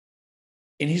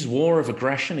In his war of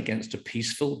aggression against a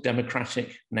peaceful,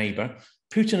 democratic neighbour,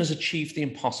 Putin has achieved the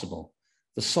impossible.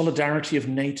 The solidarity of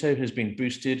NATO has been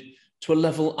boosted to a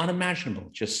level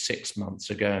unimaginable just 6 months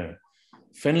ago.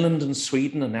 Finland and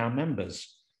Sweden are now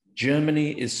members.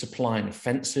 Germany is supplying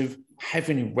offensive,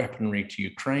 heavy weaponry to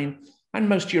Ukraine, and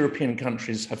most European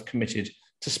countries have committed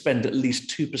to spend at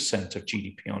least 2% of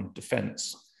GDP on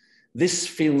defense. This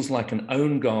feels like an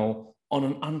own goal on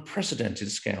an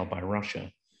unprecedented scale by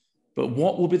Russia. But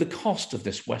what will be the cost of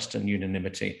this Western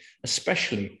unanimity,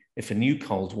 especially if a new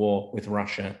Cold War with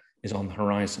Russia is on the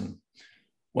horizon?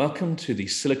 Welcome to the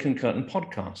Silicon Curtain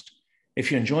podcast.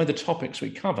 If you enjoy the topics we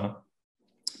cover,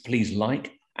 please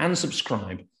like and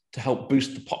subscribe to help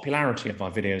boost the popularity of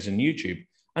our videos in YouTube.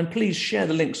 And please share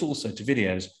the links also to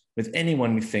videos with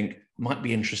anyone you think might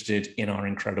be interested in our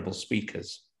incredible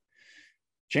speakers.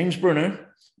 James Bruno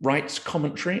writes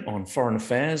commentary on foreign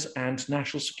affairs and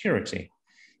national security.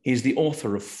 He is the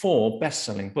author of 4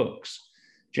 best-selling books.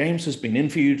 James has been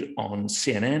interviewed on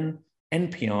CNN,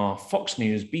 NPR, Fox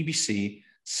News, BBC,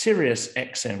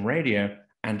 SiriusXM Radio,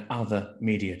 and other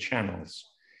media channels.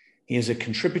 He is a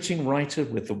contributing writer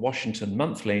with the Washington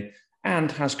Monthly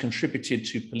and has contributed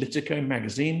to Politico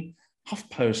Magazine,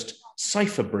 HuffPost,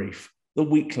 Cipher Brief, The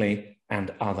Weekly,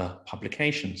 and other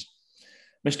publications.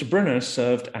 Mr. Bruno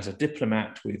served as a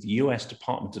diplomat with the US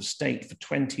Department of State for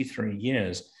 23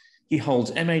 years. He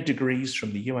holds MA degrees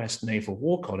from the US Naval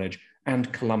War College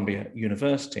and Columbia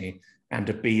University, and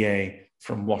a BA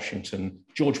from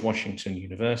George Washington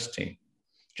University.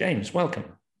 James, welcome.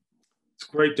 It's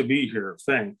great to be here.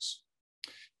 Thanks.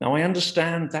 Now, I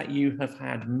understand that you have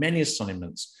had many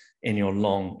assignments in your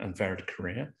long and varied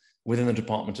career within the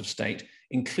Department of State,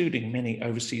 including many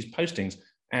overseas postings,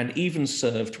 and even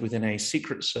served within a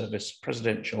Secret Service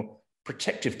presidential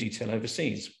protective detail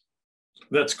overseas.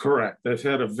 That's correct. I've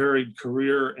had a varied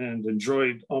career and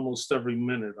enjoyed almost every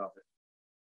minute of it.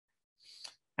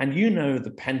 And you know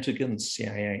the Pentagon,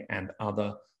 CIA, and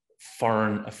other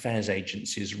foreign affairs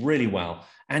agencies really well.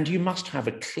 And you must have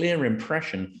a clear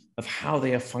impression of how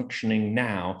they are functioning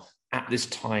now at this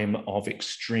time of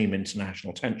extreme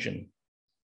international tension.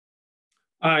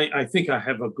 I think I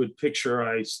have a good picture.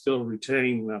 I still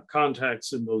retain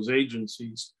contacts in those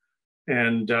agencies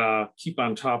and keep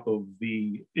on top of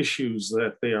the issues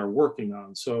that they are working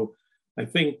on. So I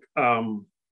think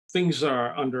things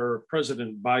are under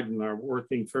President Biden are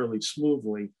working fairly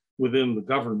smoothly within the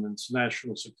government's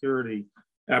national security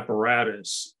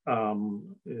apparatus.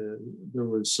 There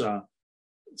was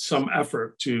some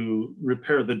effort to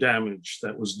repair the damage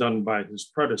that was done by his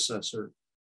predecessor,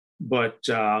 but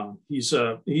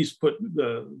he's put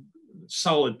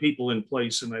solid people in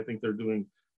place, and I think they're doing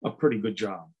a pretty good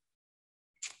job.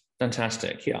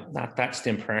 Fantastic. Yeah, that's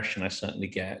the impression I certainly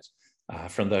get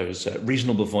from those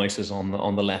reasonable voices on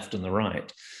the left and the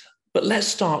right. But let's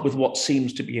start with what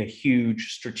seems to be a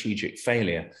huge strategic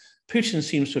failure. Putin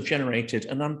seems to have generated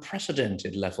an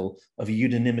unprecedented level of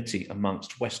unanimity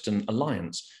amongst Western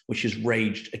alliance, which has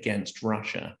raged against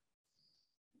Russia.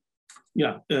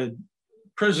 Yeah,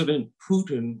 President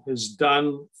Putin has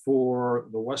done for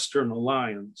the Western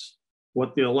alliance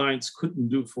what the alliance couldn't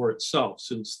do for itself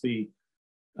since the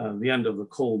end of the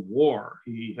Cold War.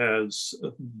 He has,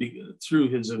 through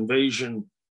his invasion,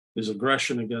 his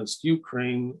aggression against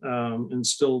Ukraine,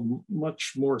 instilled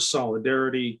much more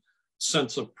solidarity,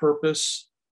 sense of purpose,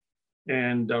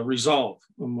 and resolve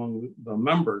among the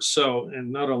members. So,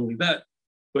 and not only that,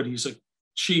 but he's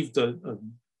achieved a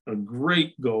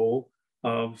great goal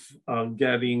of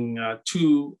getting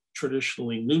 2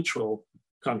 traditionally neutral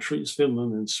countries,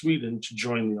 Finland and Sweden, to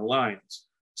join the alliance.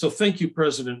 So thank you,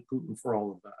 President Putin, for all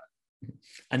of that.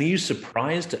 And are you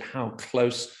surprised at how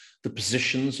close the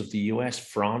positions of the US,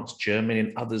 France, Germany,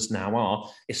 and others now are,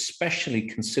 especially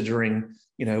considering,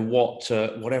 what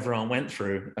everyone went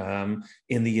through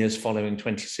in the years following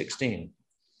 2016?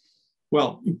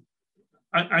 Well,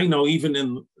 I know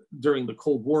even during the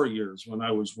Cold War years, when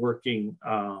I was working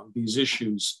these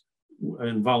issues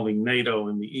involving NATO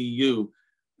and the EU,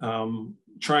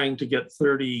 trying to get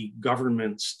 30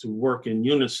 governments to work in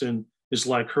unison is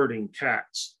like herding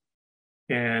cats.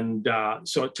 And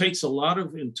so it takes a lot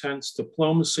of intense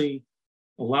diplomacy,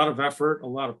 a lot of effort, a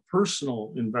lot of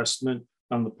personal investment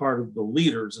on the part of the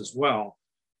leaders as well.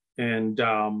 And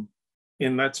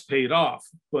that's paid off.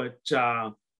 But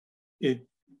I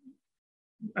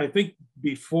think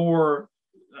before,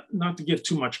 not to give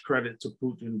too much credit to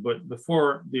Putin, but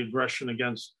before the aggression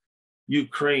against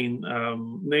Ukraine,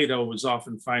 NATO was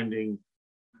often finding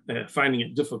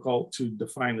it difficult to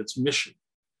define its mission.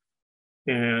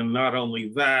 And not only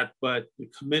that, but the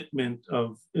commitment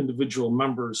of individual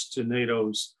members to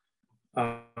NATO's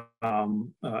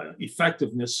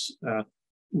effectiveness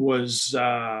was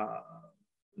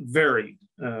varied.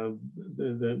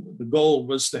 The goal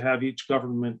was to have each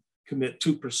government commit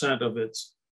 2% of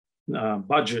its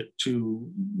budget to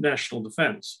national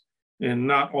defense, and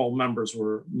not all members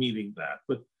were meeting that.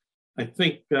 But I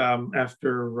think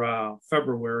after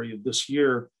February of this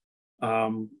year,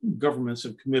 governments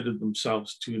have committed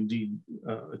themselves to indeed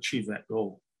achieve that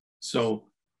goal. So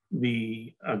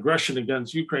the aggression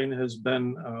against Ukraine has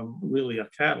been really a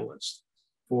catalyst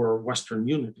for Western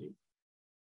unity.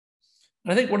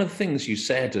 I think one of the things you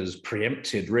said has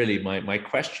preempted really my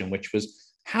question, which was,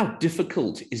 how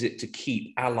difficult is it to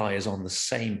keep allies on the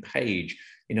same page,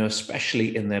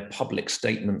 especially in their public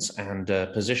statements and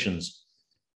positions?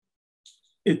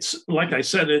 It's like I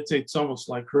said, it's almost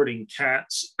like herding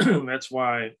cats. That's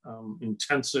why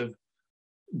intensive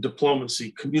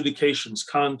diplomacy, communications,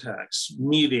 contacts,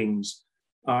 meetings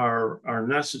are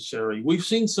necessary. We've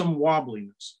seen some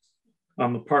wobbliness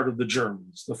on the part of the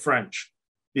Germans, the French,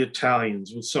 the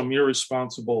Italians, with some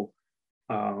irresponsible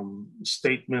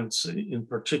statements, in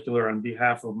particular on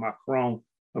behalf of Macron,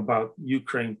 about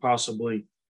Ukraine possibly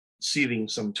ceding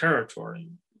some territory,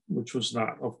 which was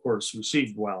not, of course,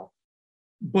 received well.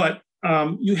 But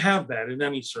you have that in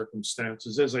any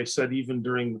circumstances. As I said, even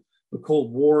during the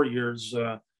Cold War years,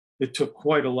 it took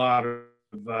quite a lot of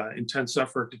intense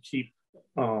effort to keep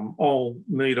all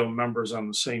NATO members on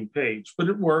the same page. But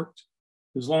it worked.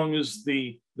 As long as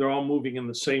they're all moving in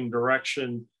the same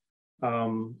direction,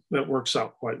 that works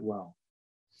out quite well.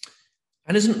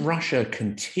 And isn't Russia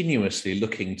continuously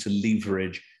looking to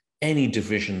leverage any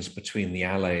divisions between the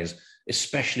allies,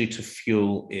 especially to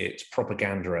fuel its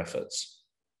propaganda efforts?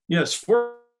 Yes,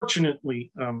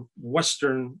 fortunately,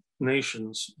 Western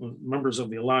nations, members of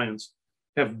the alliance,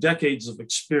 have decades of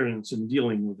experience in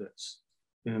dealing with this.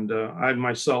 And I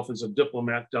myself, as a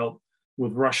diplomat, dealt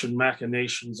with Russian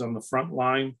machinations on the front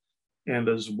line, and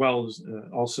as well as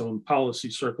also in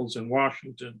policy circles in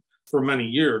Washington for many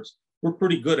years. We're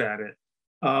pretty good at it.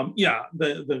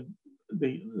 The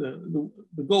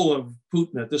goal of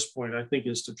Putin at this point, I think,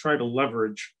 is to try to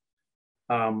leverage,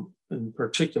 in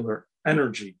particular,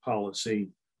 energy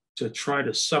policy to try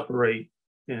to separate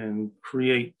and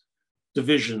create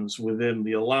divisions within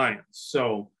the alliance.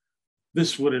 So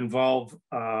this would involve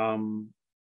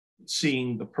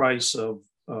seeing the price of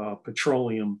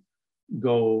petroleum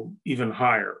go even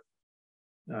higher.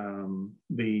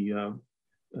 The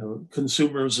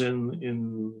consumers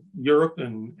in Europe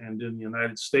and in the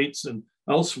United States and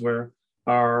elsewhere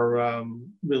are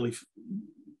really,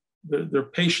 their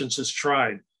patience is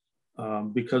tried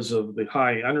because of the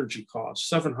high energy costs.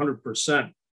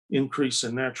 700% increase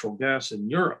in natural gas in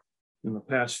Europe in the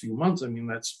past few months. I mean,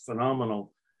 that's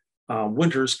phenomenal.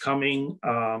 Winter's coming,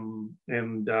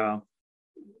 and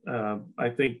I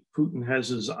think Putin has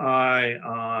his eye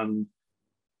on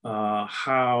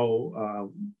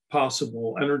how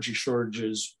possible energy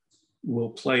shortages will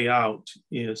play out,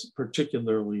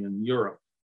 particularly in Europe.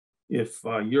 If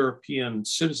European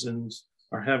citizens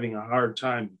are having a hard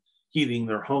time heating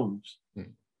their homes,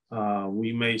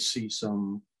 we may see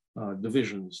some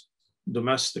divisions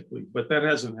domestically, but that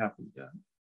hasn't happened yet.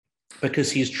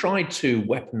 Because he's tried to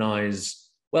weaponize,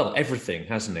 well, everything,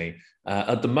 hasn't he?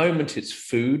 At the moment, it's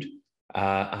food.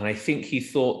 And I think he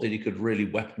thought that he could really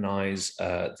weaponize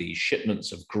the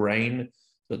shipments of grain,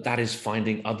 but that is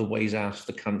finding other ways out of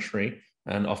the country.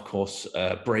 And of course,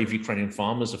 brave Ukrainian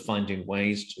farmers are finding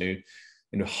ways to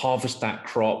harvest that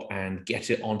crop and get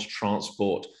it onto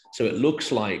transport. So it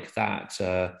looks like that,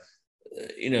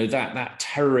 that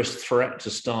terrorist threat to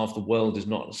starve the world is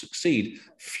not to succeed.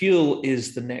 Fuel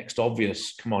is the next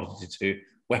obvious commodity to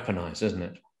weaponize, isn't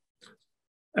it?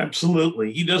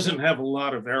 Absolutely. He doesn't have a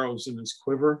lot of arrows in his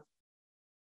quiver.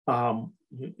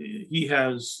 He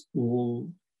has,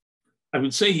 I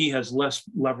would say he has less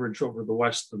leverage over the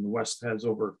West than the West has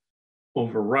over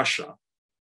Russia.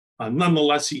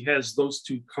 Nonetheless, he has those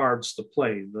two cards to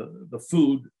play, the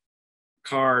food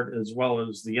card as well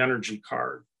as the energy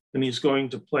card. And he's going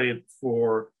to play it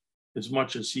for as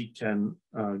much as he can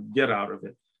get out of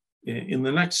it. In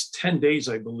the next 10 days,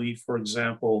 I believe, for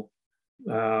example,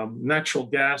 natural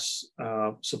gas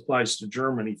supplies to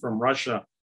Germany from Russia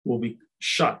will be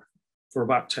shut for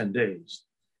about 10 days.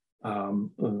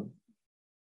 The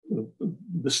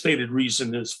stated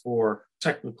reason is for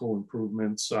technical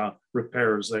improvements,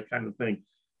 repairs, that kind of thing.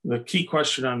 The key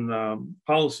question on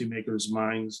policymakers'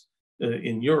 minds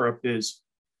in Europe is,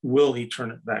 will he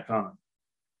turn it back on?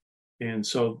 And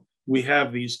so we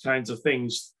have these kinds of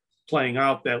things playing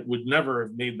out that would never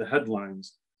have made the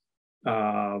headlines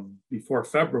before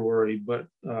February, but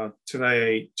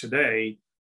today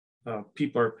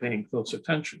people are paying close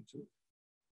attention to.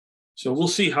 So we'll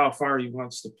see how far he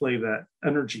wants to play that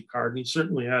energy card. And he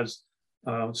certainly has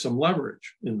some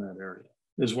leverage in that area,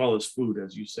 as well as food,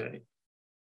 as you say.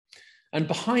 And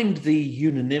behind the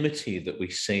unanimity that we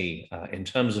see in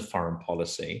terms of foreign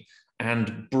policy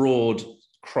and broad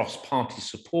cross-party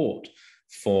support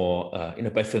for,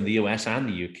 both in the US and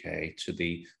the UK to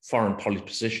the foreign policy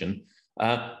position,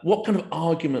 what kind of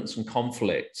arguments and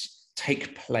conflicts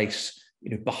take place,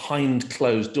 behind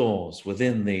closed doors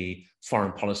within the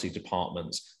foreign policy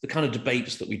departments, the kind of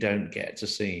debates that we don't get to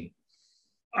see?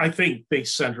 I think they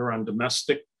center on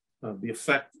domestic, the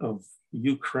effect of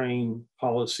Ukraine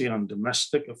policy on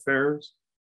domestic affairs.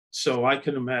 So I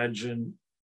can imagine,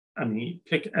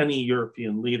 pick any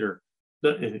European leader.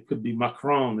 It could be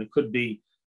Macron, it could be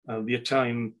the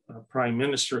Italian prime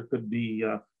minister, it could be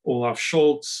Olaf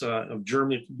Scholz of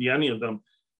Germany, it could be any of them,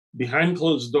 behind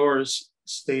closed doors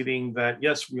stating that,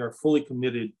 yes, we are fully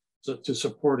committed to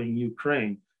supporting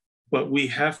Ukraine, but we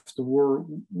have to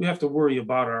worry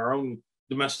about our own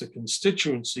domestic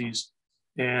constituencies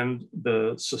and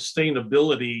the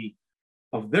sustainability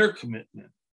of their commitment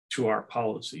to our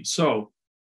policy. So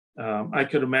I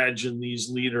could imagine these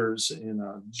leaders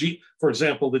for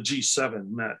example, the G7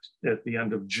 met at the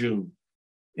end of June.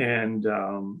 And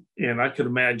I could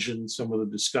imagine some of the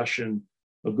discussion,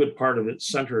 a good part of it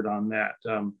centered on that.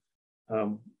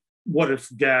 What if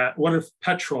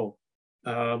petrol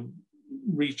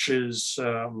reaches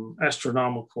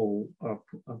astronomical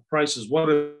prices? What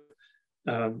if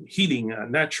heating,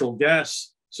 natural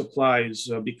gas supplies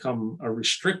become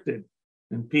restricted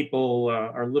and people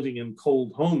are living in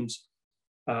cold homes?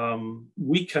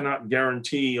 We cannot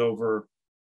guarantee over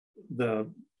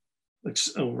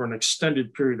an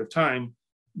extended period of time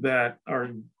that our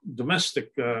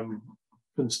domestic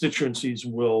constituencies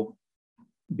will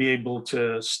be able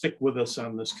to stick with us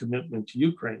on this commitment to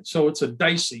Ukraine. So it's a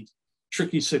dicey,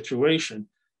 tricky situation.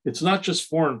 It's not just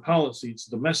foreign policy, it's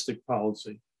domestic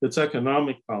policy, it's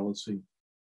economic policy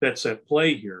that's at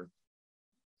play here.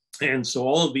 And so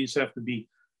all of these have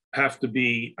to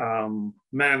be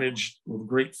managed with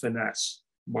great finesse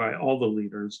by all the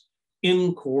leaders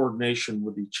in coordination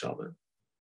with each other.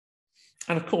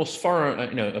 And of course,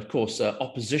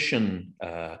 opposition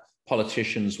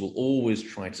politicians will always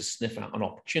try to sniff out an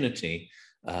opportunity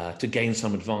to gain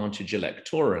some advantage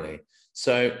electorally.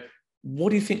 So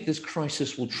what do you think this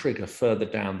crisis will trigger further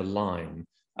down the line,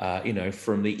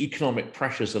 from the economic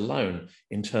pressures alone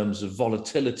in terms of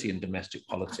volatility in domestic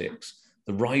politics,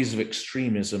 the rise of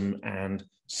extremism and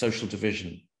social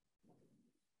division?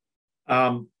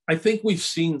 I think we've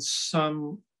seen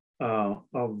some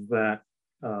of that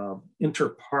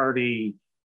inter-party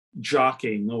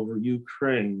jockeying over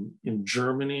Ukraine in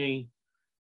Germany,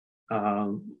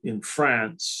 in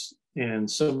France, and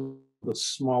some of the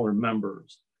smaller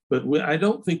members. But I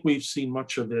don't think we've seen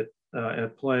much of it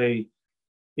at play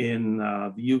in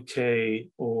the UK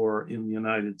or in the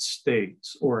United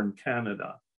States or in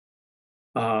Canada.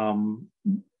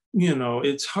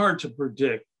 It's hard to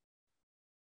predict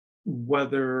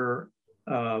whether,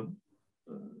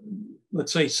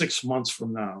 let's say 6 months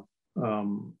from now,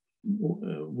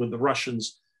 with the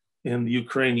Russians and the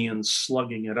Ukrainians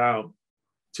slugging it out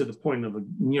to the point of a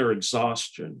near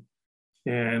exhaustion,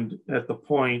 and at the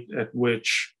point at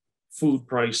which food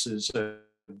prices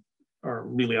are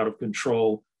really out of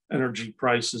control, energy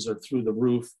prices are through the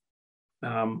roof,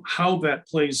 how that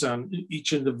plays on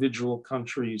each individual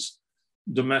country's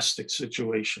domestic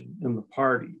situation in the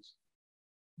parties.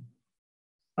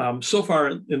 So far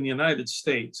in the United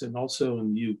States and also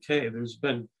in the UK, there's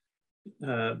been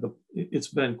it's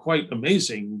been quite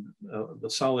amazing, the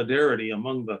solidarity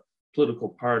among the political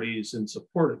parties in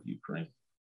support of Ukraine,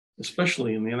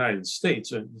 especially in the United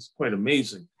States. It's quite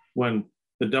amazing when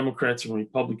the Democrats and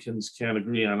Republicans can't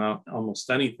agree on almost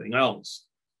anything else.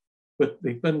 But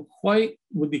they've been quite,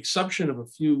 with the exception of a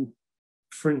few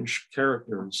fringe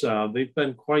characters, they've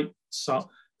been quite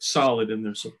solid in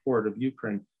their support of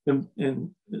Ukraine.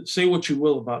 And say what you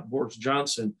will about Boris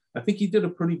Johnson, I think he did a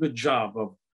pretty good job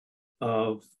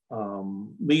of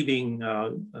leading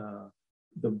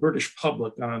the British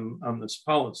public on this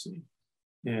policy.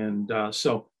 And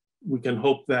so we can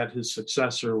hope that his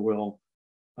successor will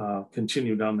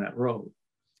continue down that road.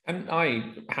 And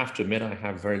I have to admit, I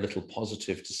have very little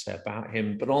positive to say about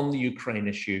him, but on the Ukraine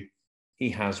issue, he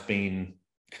has been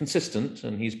consistent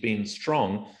and he's been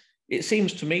strong. It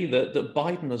seems to me that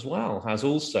Biden as well has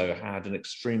also had an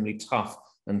extremely tough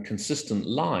and consistent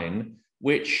line,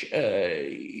 which,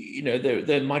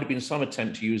 there might have been some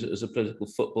attempt to use it as a political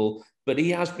football, but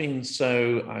he has been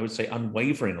so, I would say,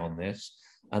 unwavering on this.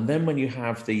 And then when you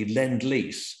have the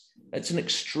Lend-Lease, It's an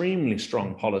extremely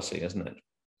strong policy, isn't it?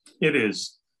 It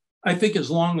is. I think as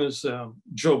long as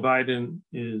Joe Biden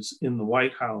is in the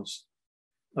White House,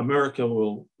 America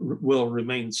will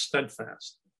remain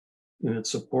steadfast in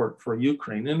its support for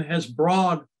Ukraine, and has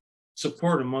broad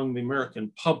support among the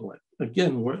American public.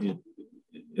 Again, we're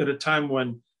at a time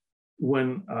when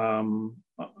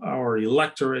our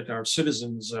electorate, our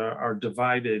citizens are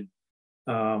divided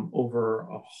over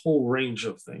a whole range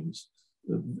of things,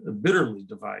 bitterly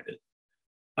divided.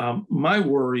 My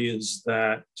worry is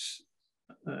that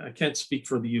I can't speak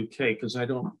for the UK because I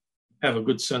don't have a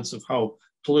good sense of how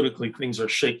politically things are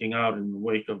shaking out in the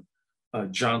wake of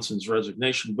Johnson's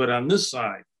resignation. But on this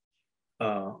side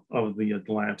of the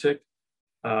Atlantic,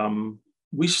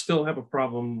 we still have a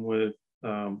problem with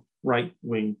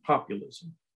right-wing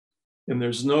populism. And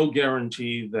there's no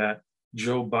guarantee that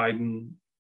Joe Biden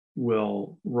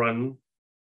will run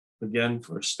again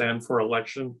stand for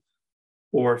election,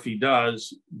 or if he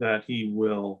does, that he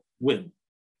will win.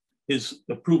 His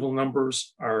approval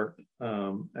numbers are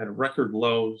at record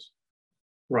lows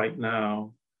right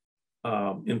now.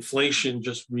 Inflation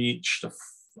just reached,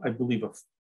 I believe, a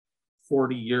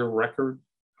 40-year record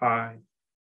high.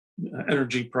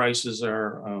 Energy prices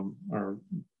have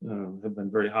been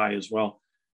very high as well.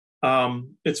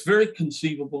 It's very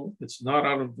conceivable. It's not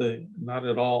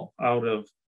at all out of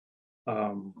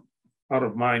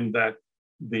mind that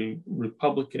the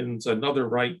Republicans, another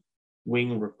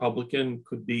right-wing Republican,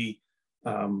 could be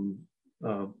Donald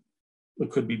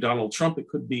Trump. It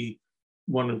could be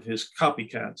one of his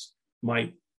copycats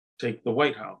might take the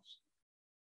White House.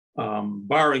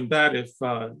 Barring that, if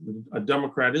a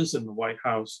Democrat is in the White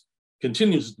House,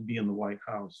 continues to be in the White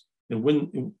House, and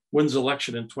wins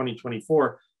election in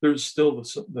 2024, there's still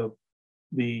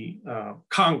the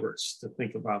Congress to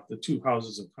think about, the two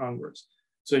houses of Congress.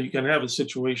 So you can have a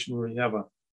situation where you have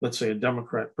let's say a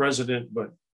Democrat president,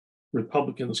 but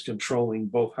Republicans controlling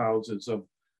both houses of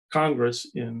Congress,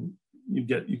 and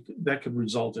that could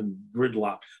result in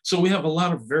gridlock. So we have a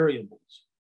lot of variables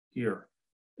here.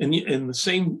 And a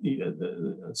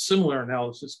similar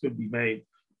analysis could be made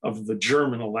of the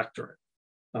German electorate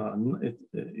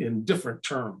in different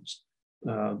terms.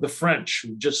 The French,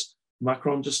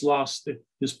 Macron just lost,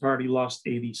 his party lost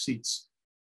 80 seats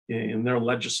in their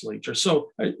legislature. So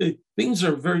things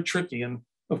are very tricky. And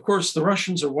of course, the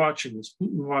Russians are watching this.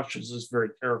 Putin watches this very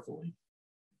carefully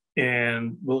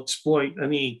and will exploit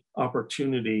any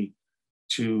opportunity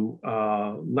to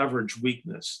leverage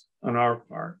weakness on our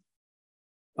part.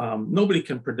 Nobody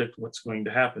can predict what's going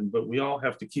to happen, but we all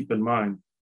have to keep in mind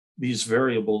these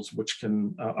variables which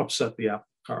can upset the apple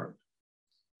cart.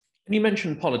 And you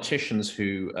mentioned politicians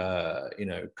who,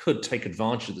 could take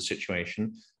advantage of the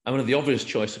situation. And one of the obvious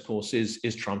choice, of course,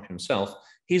 is Trump himself.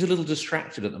 He's a little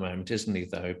distracted at the moment, isn't he,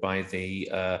 though, by the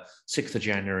 6th of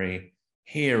January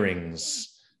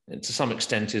hearings. And to some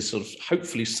extent is sort of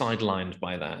hopefully sidelined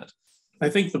by that. I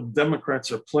think the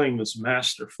Democrats are playing this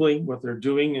masterfully. What they're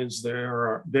doing is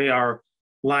they are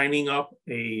lining up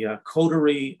a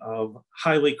coterie of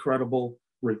highly credible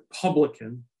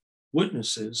Republican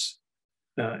witnesses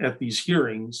at these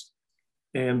hearings,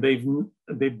 and they've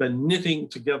been knitting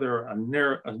together a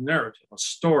narrative, a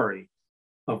story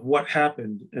of what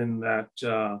happened in that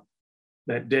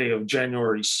day of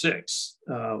January 6th,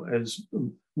 as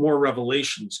more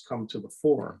revelations come to the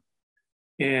fore.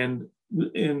 And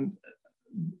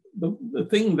the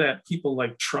thing that people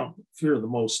like Trump fear the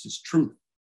most is truth.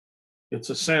 It's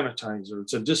a sanitizer,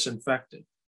 it's a disinfectant.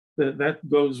 That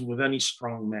goes with any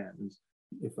strong man.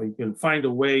 If you can find a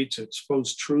way to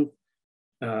expose truth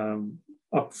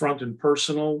upfront and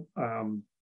personal, then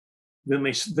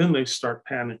they start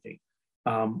panicking.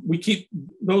 We keep,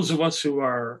 those of us who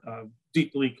are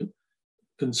deeply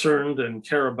concerned and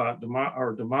care about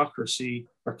our democracy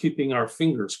are keeping our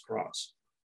fingers crossed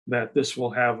that this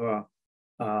will have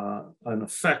an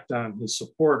effect on his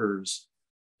supporters,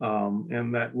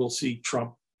 and that we'll see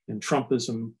Trump and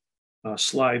Trumpism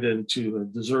slide into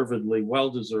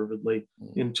well-deservedly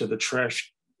into the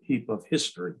trash heap of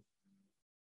history.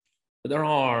 But there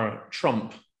are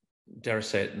Trump, dare I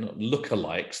say it,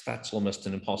 lookalikes. That's almost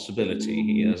an impossibility.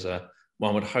 He is,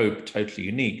 one would hope, totally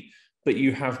unique. But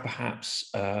you have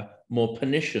perhaps more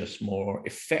pernicious, more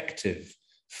effective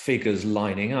figures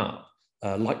lining up,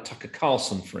 like Tucker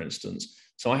Carlson, for instance.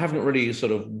 So I haven't really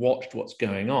sort of watched what's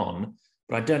going on,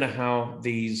 but I don't know how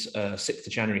these 6th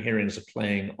of January hearings are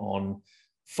playing on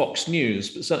Fox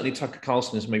News, but certainly Tucker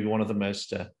Carlson is maybe one of the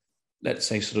most, let's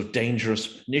say, sort of dangerous,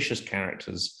 pernicious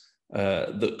characters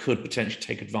that could potentially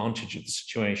take advantage of the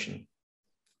situation.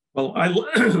 Well,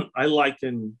 I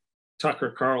liken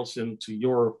Tucker Carlson to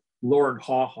your Lord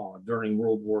Haw Haw during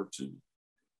World War II.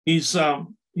 He's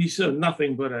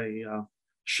nothing but a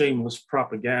shameless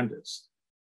propagandist.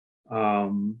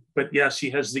 But yes, he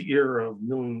has the ear of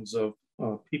millions of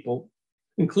people,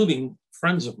 including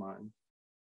friends of mine.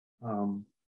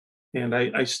 And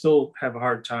I still have a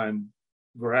hard time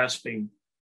grasping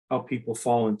how people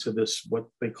fall into this, what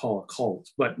they call a cult.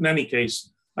 But in any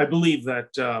case, I believe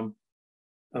that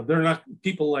they're not,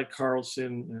 people like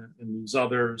Carlson and these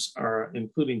others are,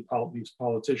 including these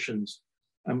politicians,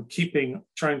 I'm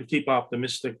trying to keep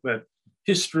optimistic that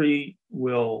history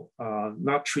will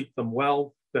not treat them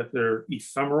well, that they're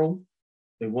ephemeral.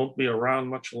 They won't be around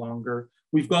much longer.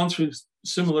 We've gone through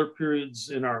similar periods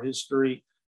in our history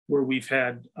where we've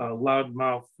had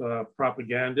loudmouth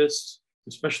propagandists,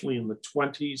 especially in the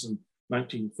 20s and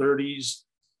 1930s,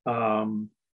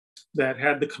 that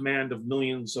had the command of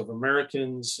millions of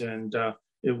Americans, and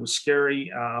it was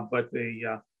scary, but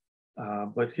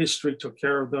history took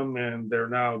care of them, and they're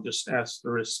now just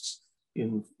asterisks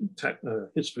in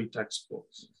history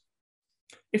textbooks.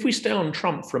 If we stay on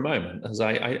Trump for a moment, as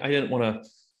I don't want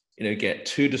to get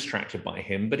too distracted by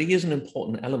him, but he is an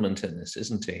important element in this,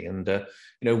 isn't he? And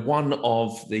one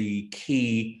of the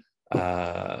key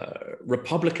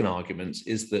Republican arguments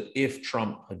is that if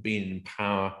Trump had been in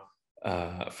power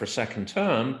for a second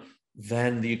term,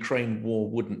 then the Ukraine war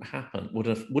wouldn't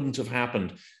have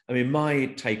happened. I mean, my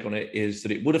take on it is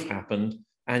that it would have happened,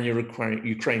 and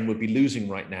Ukraine would be losing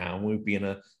right now, and we'd be in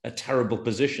a terrible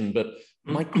position. But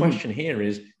my question here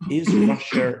is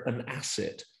Russia an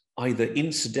asset, either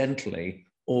incidentally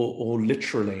or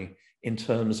literally, in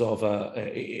terms of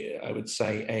I would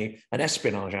say an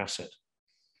espionage asset?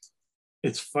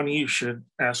 It's funny you should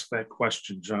ask that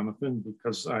question, Jonathan,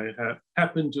 because I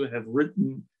happen to have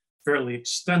written fairly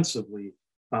extensively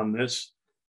on this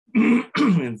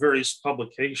in various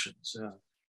publications.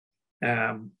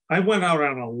 I went out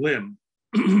on a limb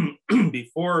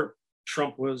before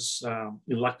Trump was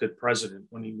elected president,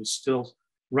 when he was still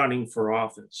running for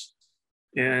office.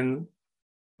 And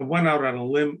I went out on a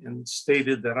limb and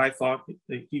stated that I thought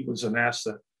that he was an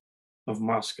asset of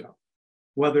Moscow.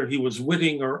 Whether he was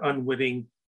witting or unwitting,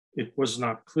 it was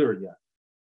not clear yet.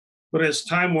 But as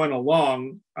time went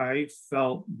along, I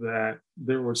felt that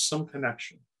there was some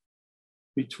connection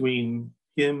between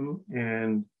him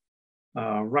and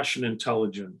Russian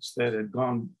intelligence that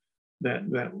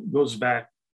goes back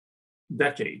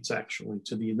decades, actually,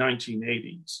 to the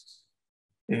 1980s.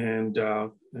 And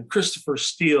Christopher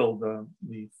Steele,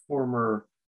 the former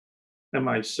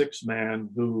MI6 man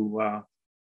who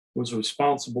was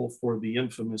responsible for the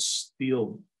infamous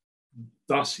Steele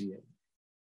dossier,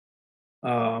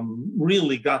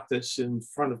 really got this in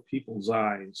front of people's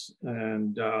eyes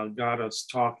and got us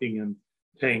talking and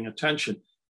paying attention.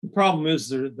 The problem is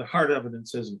the hard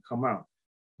evidence hasn't come out.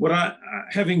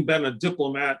 Having been a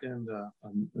diplomat and a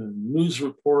news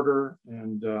reporter,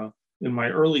 and in my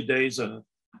early days a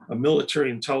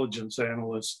military intelligence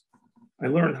analyst, I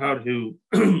learned how to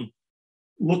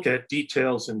look at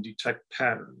details and detect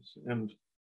patterns. And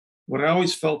what I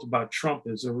always felt about Trump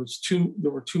is there were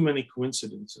too many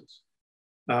coincidences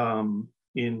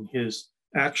in his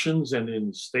actions and in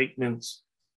his statements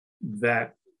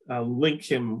that link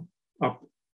him up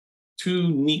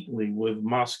too neatly with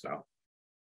Moscow.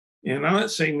 And I'm not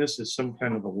saying this as some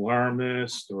kind of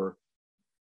alarmist or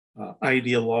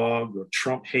ideologue or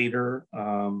Trump hater.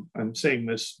 I'm saying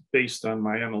this based on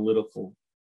my own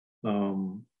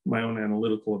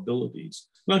analytical abilities.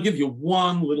 And I'll give you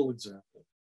one little example,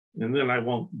 and then I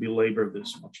won't belabor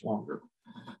this much longer.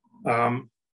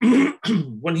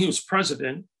 When he was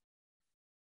president,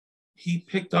 he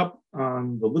picked up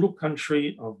on the little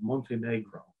country of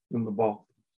Montenegro in the Balkans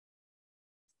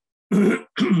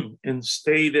and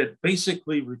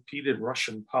basically repeated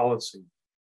Russian policy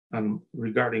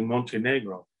regarding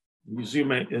Montenegro. As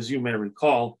you may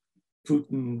recall,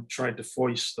 Putin tried to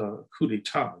foist a coup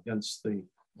d'etat against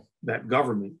that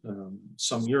government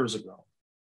some years ago.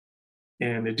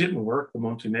 And it didn't work. The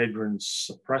Montenegrins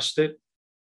suppressed it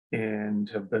and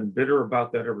have been bitter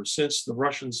about that ever since. The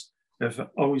Russians have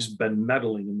always been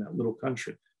meddling in that little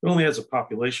country. It only has a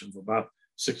population of about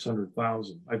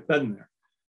 600,000. I've been there.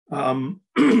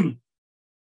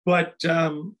 But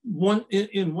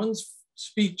in one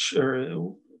speech, or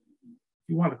you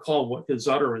want to call what his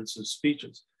utterances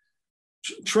speeches,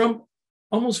 Trump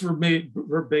almost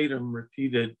verbatim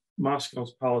repeated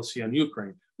Moscow's policy on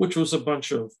Ukraine, which was a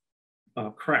bunch of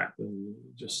crap and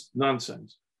just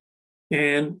nonsense.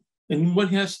 And one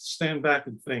has to stand back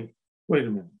and think, wait a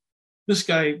minute, this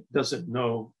guy doesn't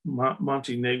know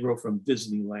Montenegro from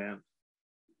Disneyland.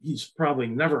 He's probably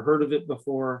never heard of it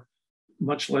before.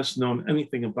 much less known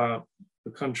anything about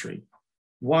the country.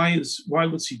 Why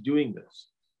was he doing this?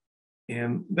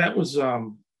 And that was a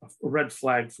red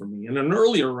flag for me. And an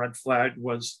earlier red flag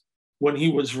was when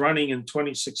he was running in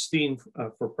 2016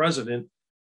 for president,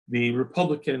 the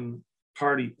Republican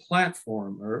Party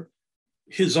platform, or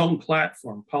his own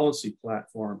platform, policy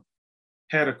platform,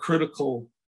 had a critical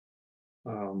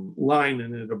line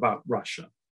in it about Russia.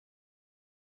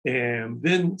 And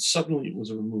then suddenly it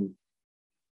was removed.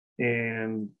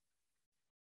 And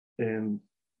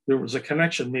there was a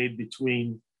connection made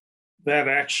between that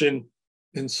action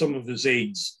and some of his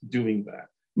aides doing that.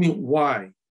 I mean,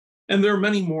 why? And there are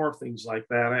many more things like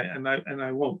that.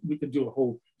 I won't, we could do a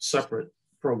whole separate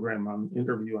program on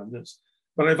interview on this.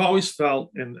 But I've always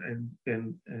felt,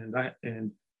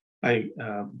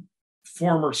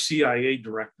 former CIA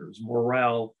directors,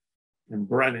 Morrell and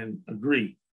Brennan,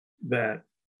 agree that,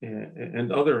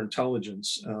 and other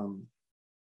intelligence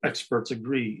experts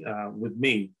agree with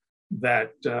me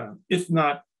that if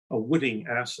not a witting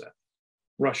asset,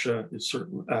 Russia is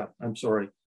certain.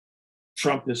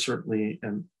 Trump is certainly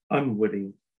an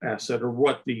unwitting asset, or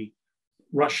what the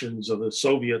Russians or the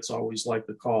Soviets always like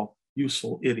to call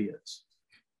useful idiots.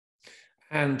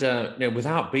 And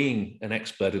without being an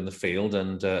expert in the field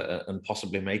and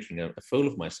possibly making a fool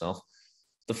of myself,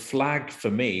 the flag for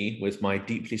me, with my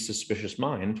deeply suspicious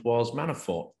mind, was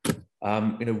Manafort.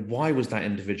 Why was that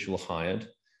individual hired?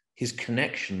 His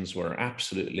connections were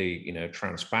absolutely,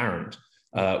 transparent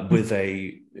with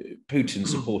a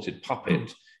Putin-supported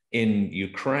puppet in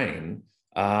Ukraine.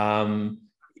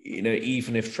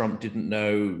 Even if Trump didn't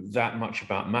know that much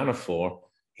about Manafort,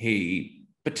 he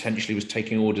potentially was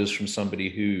taking orders from somebody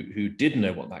who did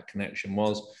know what that connection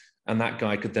was, and that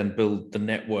guy could then build the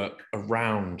network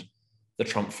around the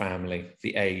Trump family,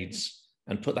 the aides,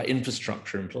 and put that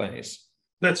infrastructure in place.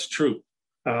 That's true.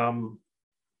 Manafort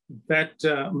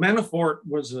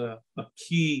was a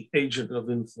key agent of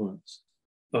influence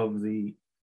of the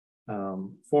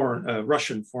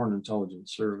Russian Foreign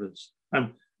Intelligence Service.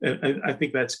 I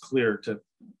think that's clear to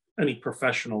any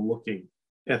professional looking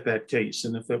at that case.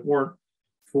 And if it weren't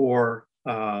for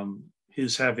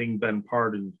his having been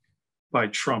pardoned by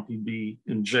Trump, he'd be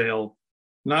in jail,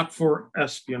 not for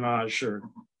espionage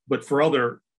but for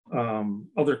other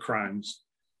crimes.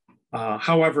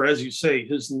 However, as you say,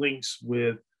 his links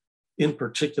with, in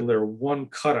particular, one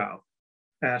cutout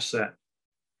asset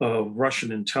of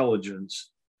Russian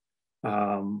intelligence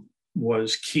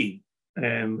was key.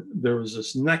 And there was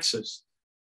this nexus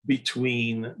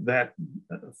between that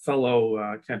fellow,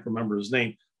 I can't remember his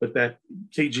name, but that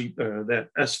that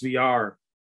SVR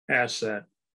asset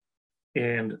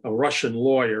and a Russian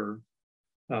lawyer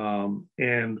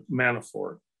and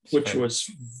Manafort, which was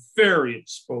very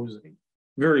exposing,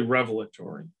 very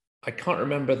revelatory. I can't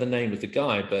remember the name of the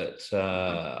guy, but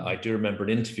I do remember an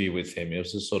interview with him. It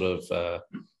was a sort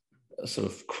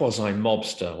of quasi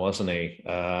mobster, wasn't he?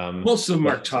 Most of them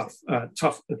are tough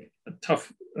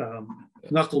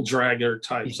knuckle dragger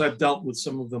types. I've dealt with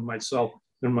some of them myself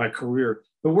in my career.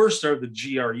 The worst are the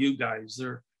GRU guys.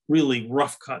 They're really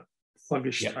rough cut,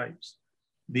 thuggish types.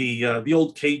 The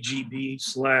old KGB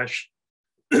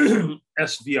 /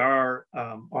 SVR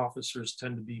officers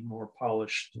tend to be more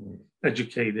polished,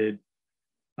 educated,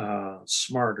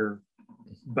 smarter,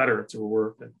 better at their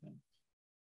work, I think.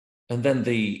 And then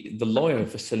the lawyer,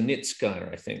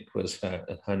 Veselnitskaya, I think was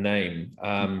her name.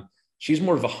 She's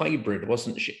more of a hybrid,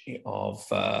 wasn't she, of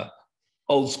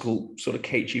old school sort of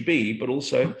KGB, but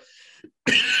also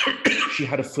she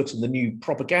had a foot in the new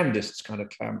propagandists kind of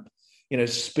camp,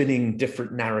 spinning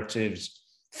different narratives,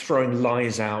 throwing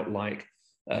lies out like,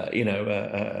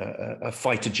 a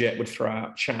fighter jet would throw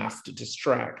out chaff to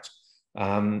distract.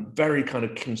 Very kind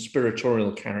of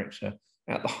conspiratorial character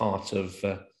at the heart of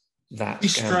that.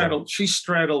 She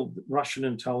straddled Russian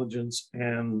intelligence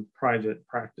and private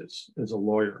practice as a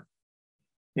lawyer,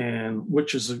 and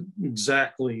which is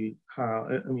exactly how,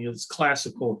 it's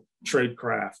classical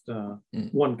tradecraft,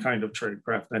 one kind of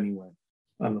tradecraft anyway,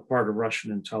 on the part of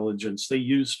Russian intelligence. They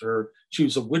used her. She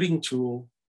was a witting tool.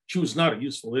 She was not a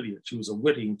useful idiot. She was a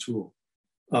witting tool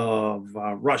of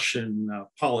Russian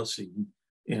policy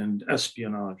and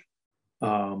espionage.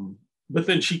 But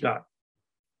then she got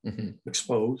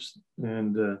exposed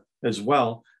and as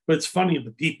well. But it's funny,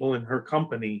 the people in her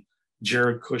company,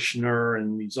 Jared Kushner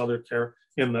and these other characters,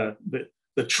 and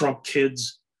the Trump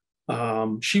kids,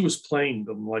 she was playing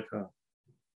them like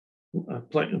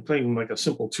playing like a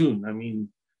simple tune. I mean,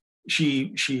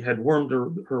 she had wormed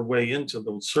her way into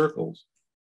those circles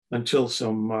until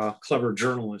some clever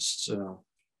journalists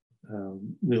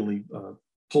really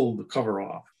pulled the cover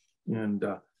off. And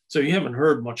so you haven't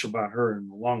heard much about her in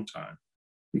a long time.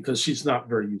 because she's not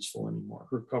very useful anymore.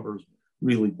 Her cover's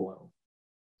really blown.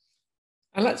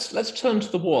 And let's turn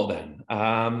to the war then.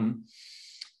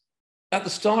 At the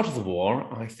start of the war,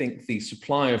 I think the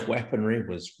supply of weaponry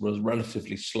was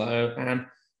relatively slow, and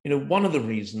one of the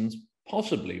reasons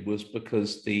possibly was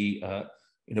because the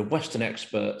Western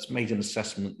experts made an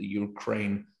assessment that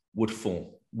Ukraine would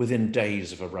fall within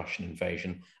days of a Russian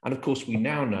invasion. And of course, we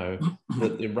now know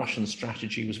that the Russian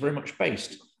strategy was very much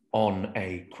based on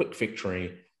a quick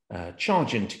victory,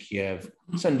 charge into Kiev,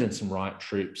 send in some riot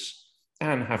troops,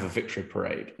 and have a victory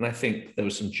parade. And I think there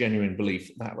was some genuine belief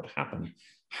that that would happen.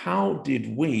 How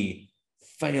did we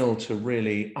fail to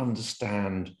really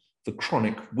understand the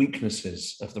chronic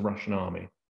weaknesses of the Russian army?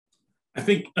 I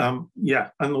think, on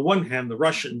the one hand, the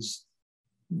Russians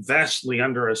vastly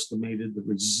underestimated the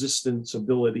resistance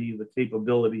ability, the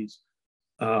capabilities,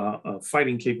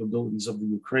 fighting capabilities of the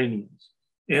Ukrainians,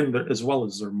 and as well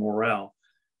as their morale.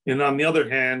 And on the other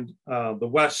hand, the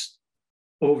West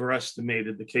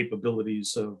overestimated the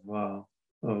capabilities of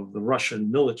the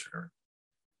Russian military.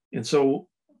 And so,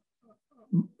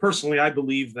 personally, I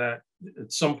believe that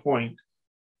at some point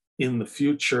in the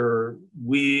future,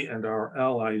 we and our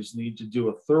allies need to do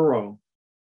a thorough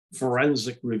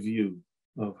forensic review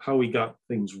of how we got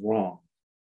things wrong.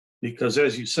 Because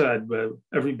as you said,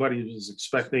 everybody was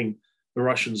expecting the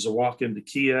Russians to walk into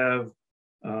Kiev.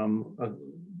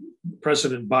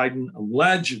 President Biden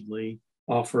allegedly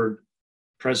offered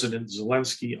President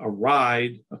Zelensky a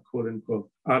ride, quote unquote,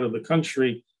 out of the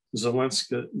country.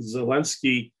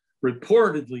 Zelensky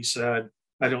reportedly said,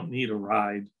 "I don't need a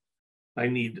ride. I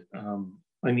need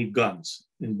guns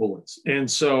and bullets." And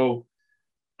so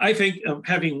I think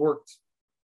having worked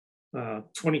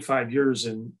 25 years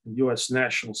in US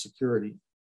national security,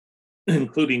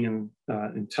 including in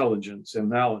intelligence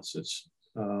analysis,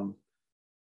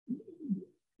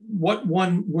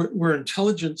 where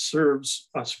intelligence serves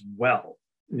us well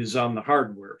is on the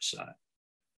hardware side,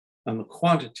 on the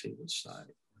quantitative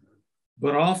side.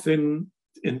 But often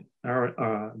the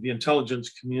intelligence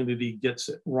community gets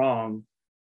it wrong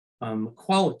on the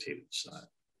qualitative side.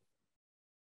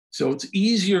 So it's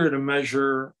easier to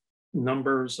measure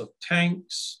numbers of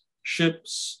tanks,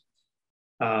 ships,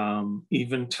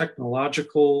 even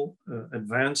technological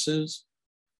advances.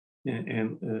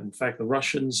 And in fact, the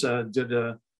Russians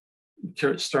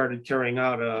started carrying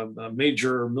out a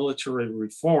major military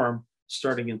reform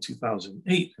starting in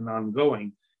 2008 and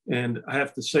ongoing. And I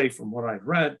have to say, from what I've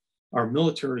read, our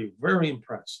military very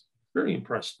impressed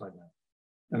by that.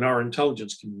 And our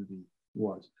intelligence community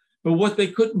was. But what they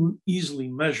couldn't easily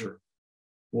measure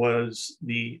was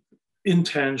the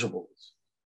intangibles.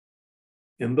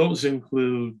 And those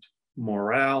include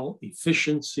morale,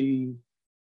 efficiency,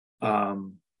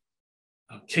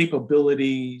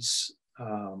 capabilities.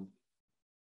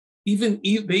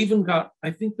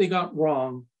 They got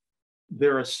wrong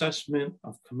their assessment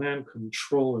of command,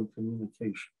 control, and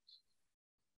communications,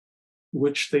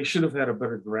 which they should have had a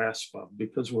better grasp of,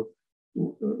 because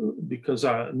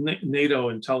NATO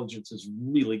intelligence is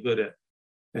really good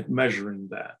at measuring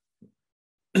that.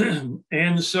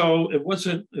 And so it was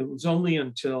only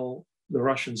until the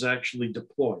Russians actually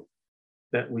deployed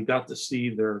that we got to see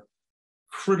their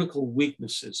critical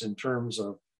weaknesses in terms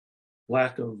of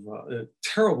lack of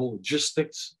terrible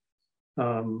logistics,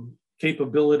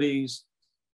 capabilities,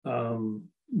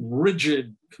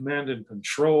 rigid command and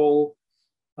control,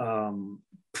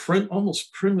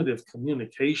 almost primitive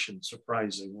communication,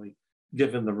 surprisingly,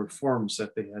 given the reforms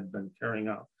that they had been carrying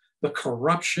out. The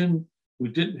corruption, we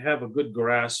didn't have a good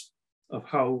grasp of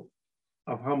how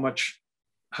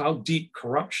deep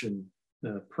corruption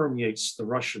permeates the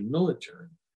Russian military.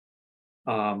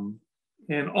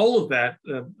 And all of that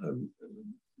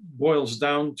boils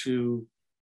down to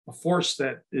a force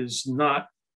that is not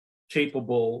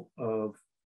capable of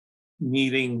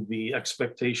meeting the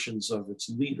expectations of its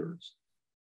leaders,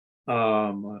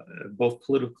 both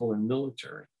political and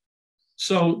military.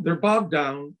 So they're bogged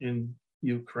down in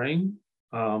Ukraine.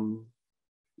 The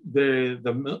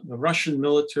Russian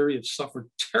military has suffered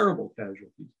terrible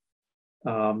casualties.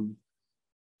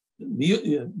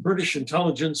 The British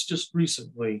intelligence just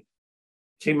recently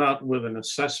came out with an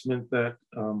assessment that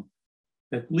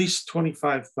at least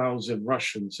 25,000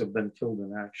 Russians have been killed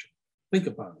in action. Think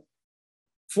about it.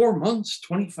 4 months,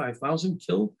 25,000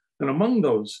 killed. And among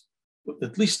those,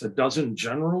 at least a dozen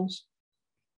generals,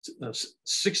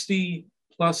 60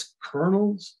 plus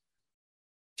colonels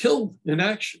killed in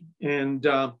action. And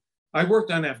I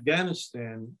worked on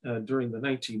Afghanistan during the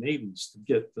 1980s to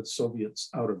get the Soviets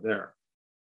out of there.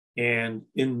 And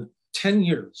in 10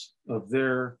 years of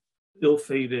their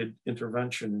ill-fated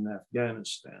intervention in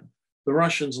Afghanistan, the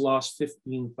Russians lost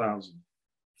 15,000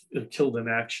 killed in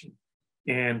action,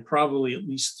 and probably at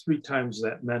least 3 times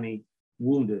that many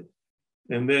wounded.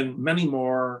 And then many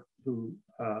more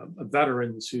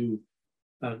veterans who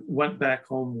went back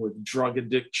home with drug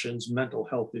addictions, mental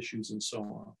health issues, and so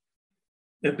on.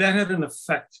 And that had an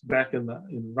effect back in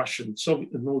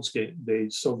those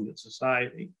days, Soviet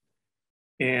society.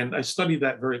 And I studied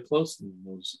that very closely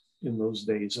in those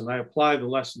days, and I apply the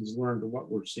lessons learned to what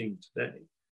we're seeing today.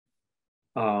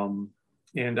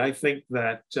 And I think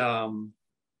that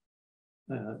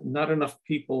not enough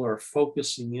people are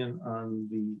focusing in on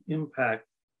the impact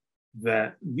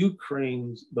that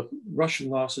the Russian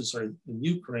losses in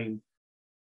Ukraine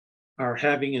are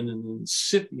having in an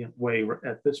incipient way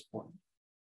at this point,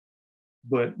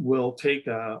 but will take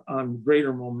on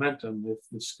greater momentum if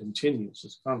this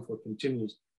conflict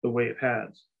continues the way it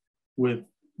has, with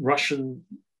Russian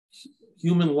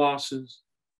human losses,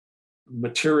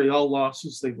 material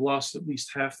losses. They've lost at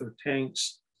least half their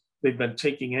tanks. They've been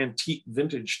taking antique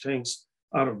vintage tanks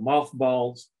out of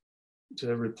mothballs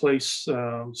to replace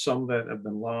some that have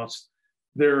been lost.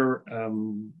 Their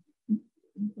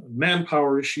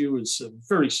manpower issue is a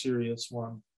very serious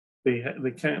one.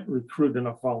 They can't recruit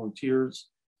enough volunteers,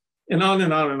 and on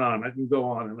and on and on. I can go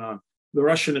on and on. The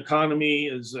Russian economy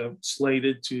is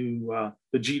slated to,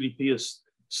 the GDP is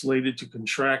slated to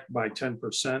contract by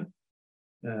 10%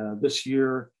 this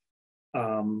year.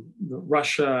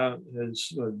 Russia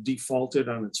has defaulted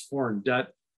on its foreign debt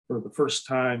for the first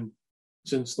time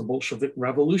since the Bolshevik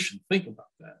Revolution. Think about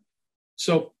that.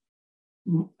 So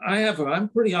I'm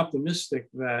pretty optimistic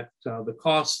that the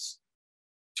costs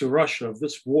to Russia of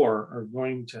this war are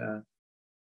going to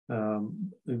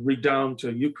redound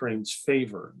to Ukraine's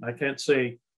favor. I can't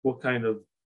say what kind of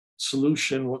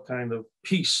solution, what kind of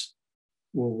peace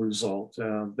will result.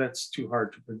 That's too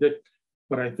hard to predict.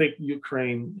 But I think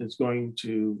Ukraine is going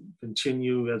to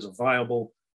continue as a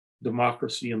viable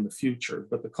democracy in the future,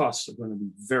 but the costs are going to be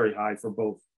very high for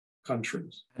both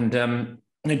countries. And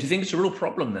do you think it's a real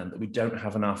problem then that we don't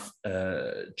have enough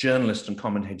journalists and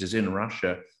commentators in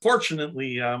Russia?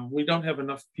 Fortunately, we don't have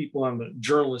enough people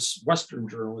Western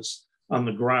journalists on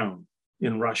the ground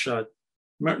in Russia.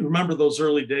 Remember those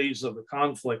early days of the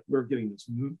conflict, we're getting this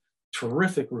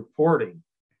terrific reporting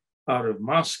out of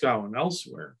Moscow and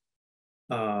elsewhere.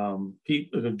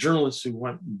 The journalists who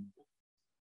went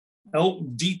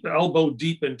elbow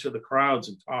deep into the crowds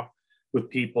and talked with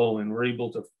people and were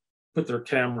able to put their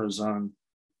cameras on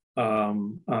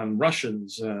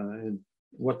Russians and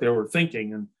what they were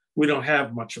thinking. And we don't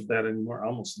have much of that anymore,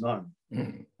 almost none.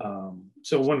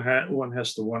 So one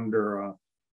has to wonder,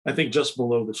 I think just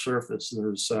below the surface,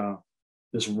 there's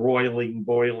this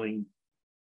boiling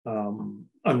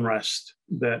unrest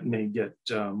that may get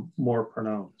more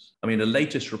pronounced. I mean, the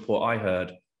latest report I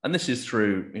heard, and this is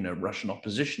through Russian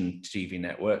opposition TV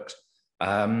networks,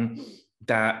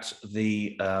 that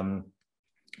the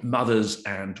mothers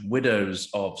and widows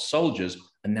of soldiers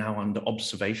are now under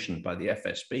observation by the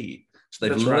FSB. So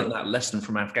they've learned that lesson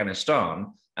from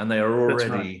Afghanistan, and they are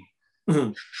already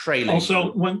trailing.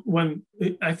 Also, when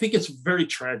I think it's very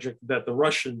tragic that the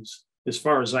Russians, as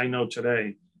far as I know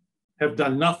today, have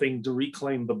done nothing to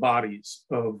reclaim the bodies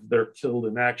of their killed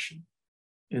in action.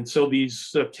 And so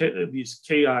these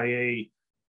KIA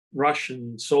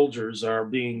Russian soldiers are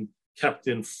being kept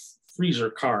in freezer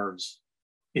cars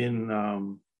in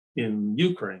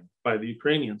Ukraine by the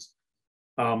Ukrainians.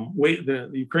 The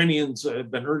Ukrainians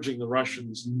have been urging the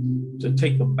Russians to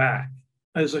take them back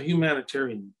as a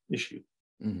humanitarian issue,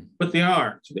 but they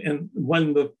aren't. And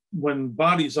when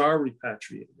bodies are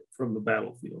repatriated from the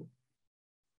battlefield,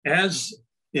 as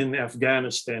in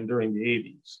Afghanistan during the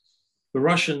 80s, the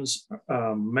Russians,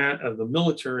 the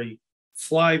military,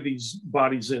 fly these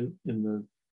bodies in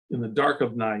the dark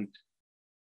of night,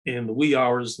 in the wee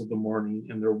hours of the morning,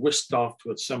 and they're whisked off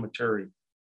to a cemetery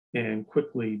and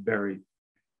quickly buried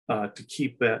to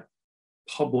keep that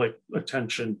public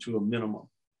attention to a minimum.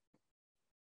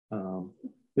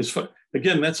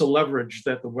 Again, that's a leverage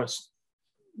that the West,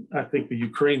 I think the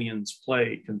Ukrainians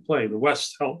can play. The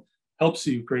West helps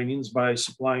the Ukrainians by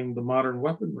supplying the modern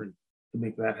weaponry to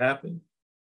make that happen.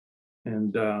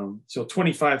 And so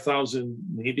 25,000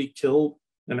 maybe killed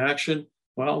in action.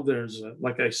 Well, there's,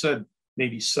 like I said,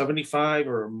 maybe 75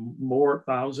 or more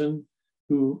thousand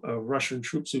Russian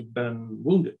troops who've been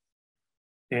wounded.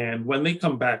 And when they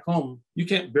come back home, you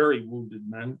can't bury wounded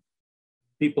men.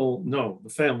 People know, the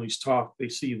families talk, they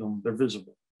see them, they're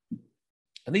visible.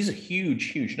 And these are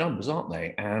huge, huge numbers, aren't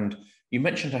they? And you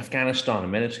mentioned Afghanistan a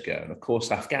minute ago. And of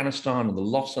course, Afghanistan and the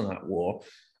loss in that war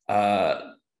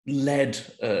led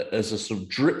as a sort of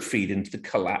drip feed into the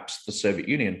collapse of the Soviet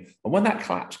Union. And when that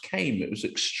collapse came, it was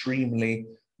extremely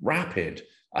rapid.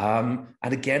 And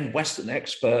again, Western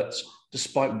experts,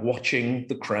 despite watching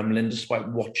the Kremlin, despite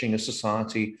watching a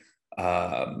society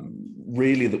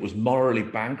really that was morally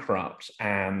bankrupt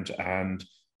and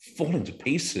falling to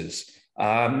pieces,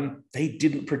 they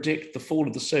didn't predict the fall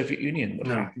of the Soviet Union would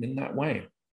happen in that way.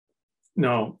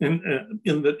 No,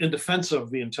 in defense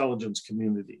of the intelligence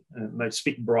community, and I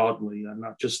speak broadly,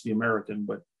 not just the American,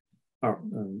 but our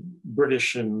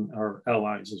British and our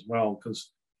allies as well,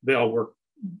 because they all work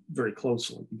very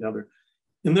closely together.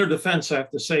 In their defense, I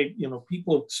have to say,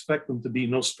 people expect them to be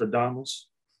Nostradamus,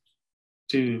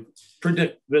 to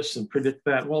predict this and predict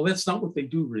that. Well, that's not what they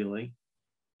do, really.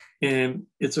 And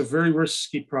it's a very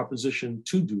risky proposition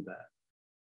to do that.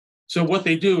 So what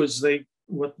they do is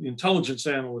what the intelligence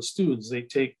analysts do is they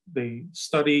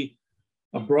study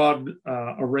a broad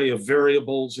array of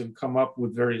variables and come up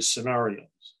with various scenarios.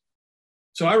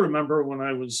 So I remember when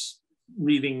I was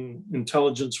reading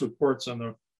intelligence reports on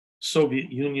the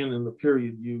Soviet Union in the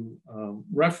period you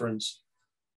referenced,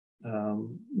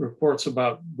 reports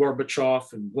about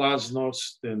Gorbachev and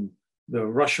Glasnost and the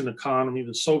Russian economy,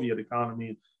 the Soviet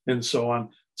economy, and so on.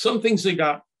 Some things they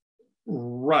got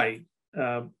right,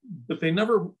 but they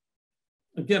never,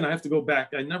 again, I have to go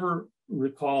back. I never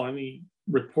recall any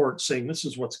report saying this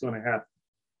is what's going to happen.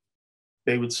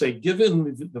 They would say,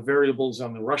 given the variables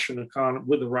on the Russian economy,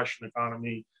 with the Russian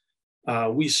economy,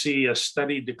 we see a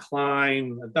steady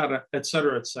decline, et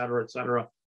cetera, et cetera, et cetera.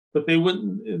 But they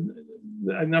wouldn't,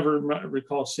 I never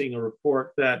recall seeing a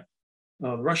report that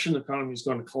the Russian economy is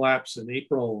going to collapse in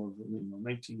April of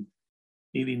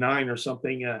 1989 or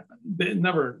something. They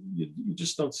never, you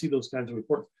just don't see those kinds of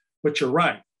reports. But you're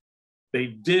right. They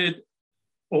did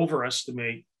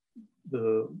overestimate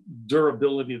the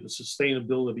durability, the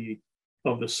sustainability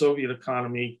of the Soviet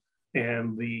economy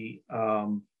and the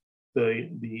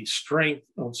strength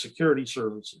of security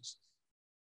services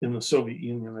in the Soviet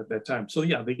Union at that time. So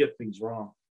yeah, they get things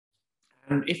wrong.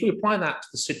 And if we apply that to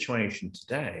the situation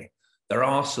today, there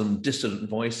are some dissident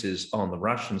voices on the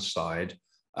Russian side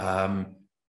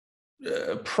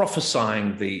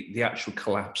prophesying the actual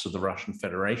collapse of the Russian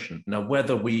Federation. Now,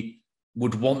 whether we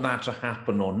would want that to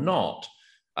happen or not,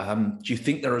 do you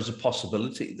think there is a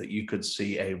possibility that you could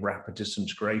see a rapid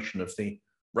disintegration of the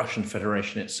Russian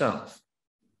Federation itself?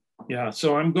 Yeah,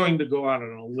 so I'm going to go out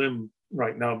on a limb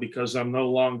right now because I'm no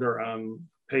longer on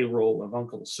payroll of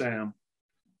Uncle Sam.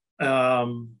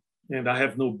 And I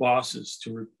have no bosses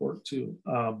to report to.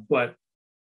 But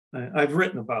I've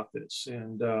written about this.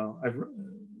 And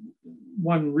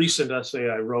one recent essay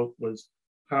I wrote was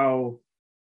how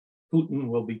Putin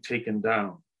will be taken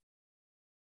down.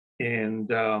 And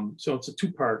so it's a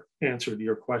two-part answer to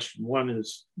your question. One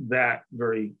is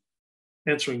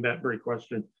answering that very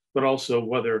question, but also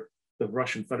whether the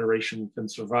Russian Federation can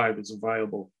survive as a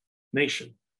viable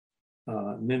nation,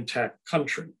 an intact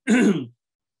country. In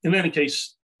any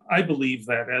case, I believe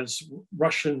that as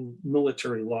Russian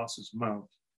military losses mount,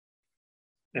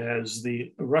 as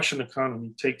the Russian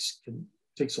economy takes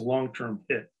a long-term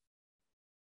hit,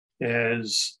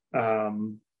 as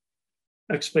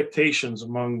expectations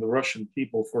among the Russian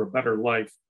people for a better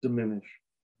life diminish,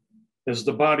 as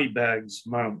the body bags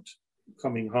mount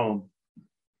coming home,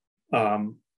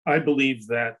 I believe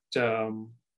that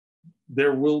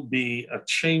there will be a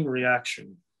chain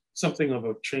reaction, something of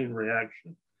a chain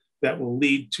reaction that will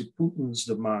lead to Putin's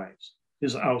demise,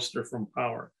 his ouster from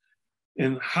power.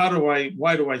 And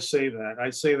why do I say that? I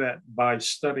say that by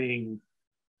studying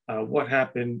what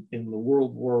happened in the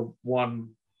World War I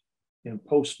and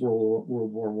post-World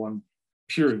War I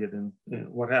period, and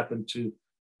what happened to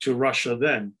Russia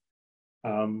then.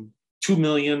 2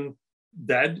 million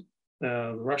dead.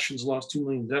 The Russians lost 2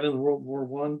 million dead in World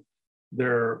War I.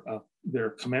 Their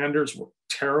commanders were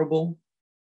terrible.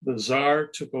 The Tsar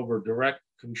took over direct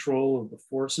control of the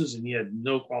forces, and he had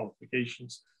no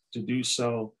qualifications to do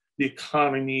so. The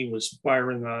economy was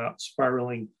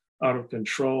spiraling out of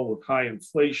control with high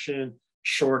inflation,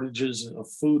 shortages of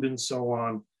food, and so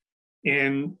on.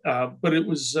 And but it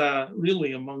was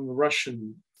really among the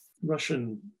Russian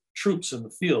troops in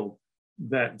the field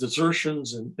that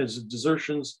desertions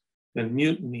and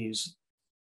mutinies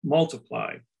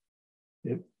multiplied.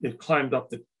 It climbed up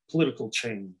the political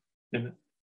chain, and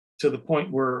to the point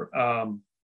where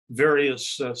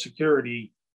various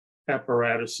security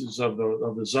apparatuses of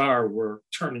the Tsar were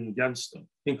turning against them,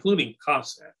 including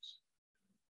Cossacks.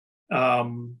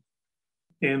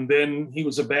 And then he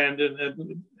was abandoned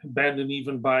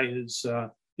even by his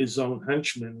own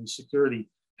henchmen and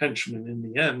security henchmen in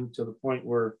the end, to the point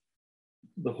where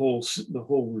the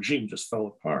whole regime just fell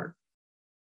apart.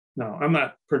 Now,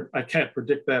 I can't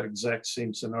predict that exact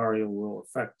same scenario will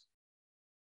affect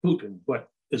Putin, but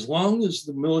as long as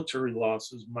the military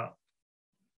losses mount,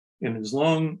 and as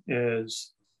long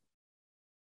as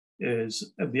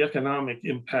the economic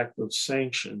impact of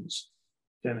sanctions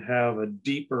can have a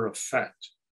deeper effect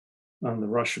on the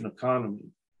Russian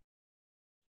economy,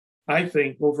 I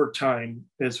think over time,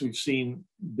 as we've seen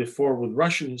before with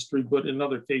Russian history, but in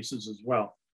other cases as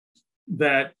well,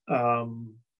 that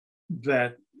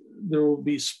that there will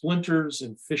be splinters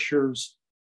and fissures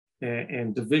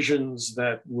and divisions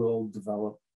that will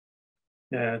develop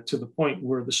to the point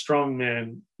where the strong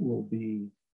man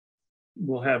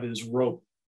will have his rope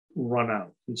run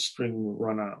out, his string will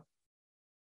run out.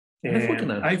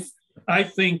 And I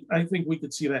think we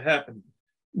could see that happen.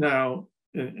 Now,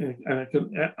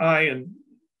 I and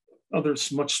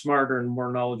others much smarter and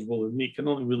more knowledgeable than me can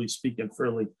only really speak in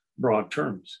fairly broad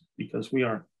terms, because we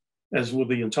aren't, as with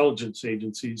the intelligence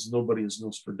agencies, nobody is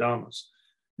Nostradamus.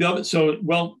 Can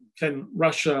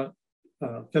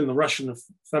the Russian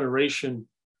Federation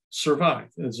survive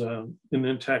as an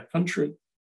intact country?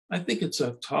 I think it's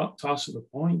a toss of the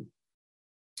coin.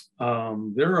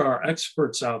 There are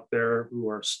experts out there who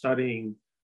are studying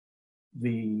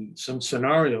some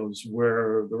scenarios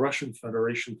where the Russian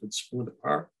Federation could split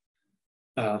apart,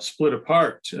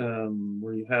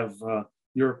 where you have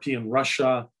European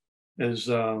Russia as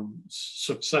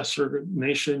successor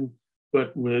nation,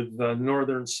 but with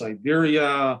northern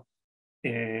Siberia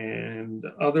and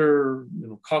other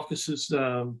Caucasus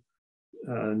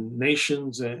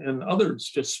nations and others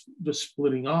just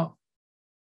splitting off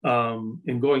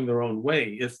and going their own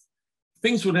way. If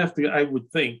things would have to, I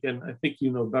would think, and I think you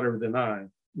know better than I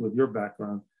with your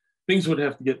background, things would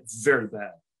have to get very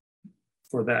bad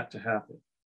for that to happen.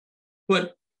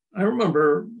 But I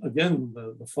remember, again,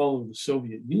 the fall of the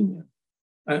Soviet Union.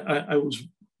 I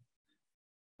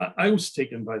was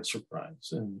taken by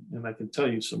surprise, and I can tell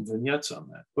you some vignettes on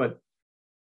that. But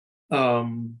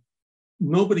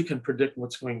nobody can predict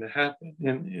what's going to happen.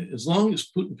 And as long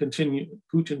as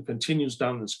Putin continues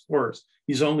down this course,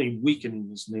 he's only weakening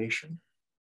his nation.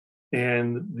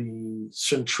 And the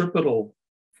centripetal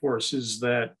forces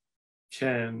that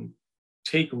can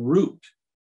take root,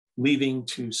 leading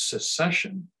to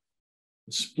secession,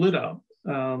 split up,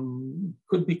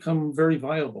 could become very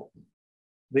viable.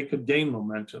 They could gain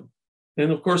momentum.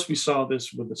 And of course, we saw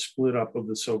this with the split up of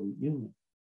the Soviet Union.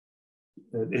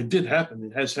 It did happen.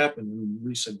 It has happened in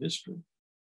recent history.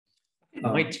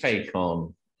 My take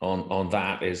on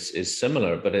that is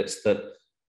similar, but it's that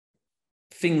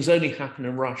things only happen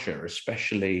in Russia,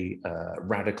 especially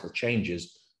radical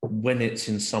changes, when it's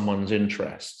in someone's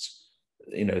interests.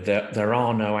 There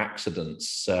are no accidents.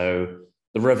 So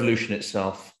the revolution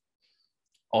itself,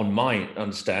 on my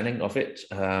understanding of it,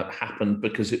 happened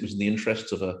because it was in the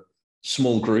interests of a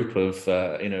small group of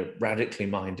radically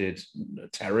minded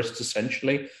terrorists,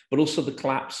 essentially, but also the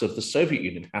collapse of the Soviet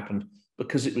Union happened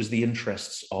because it was the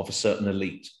interests of a certain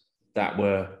elite that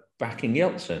were backing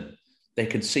Yeltsin. They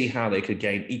could see how they could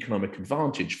gain economic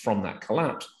advantage from that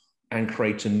collapse and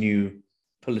create a new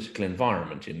political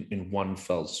environment in one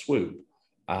fell swoop.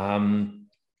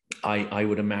 I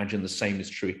would imagine the same is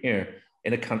true here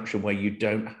in a country where you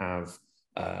don't have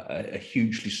a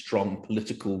hugely strong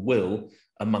political will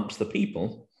amongst the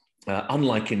people,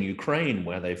 unlike in Ukraine,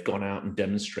 where they've gone out and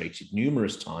demonstrated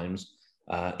numerous times,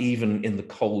 even in the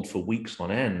cold for weeks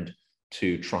on end,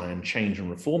 to try and change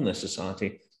and reform their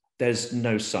society. There's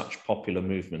no such popular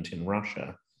movement in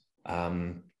Russia.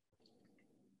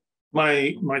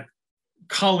 My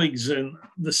colleagues in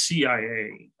the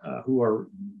CIA, who are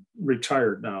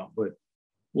retired now, but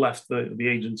left the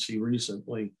agency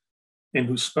recently, and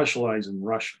who specialize in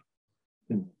Russia,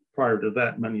 and prior to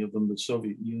that, many of them the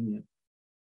Soviet Union,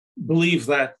 believe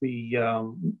that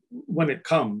when it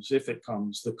comes, if it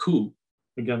comes, the coup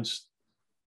against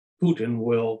Putin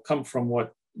will come from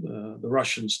what the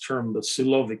Russians term the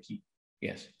Siloviki.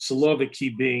 Yes.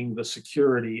 Siloviki being the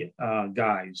security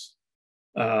guys,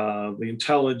 the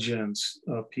intelligence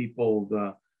people,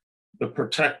 the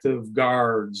protective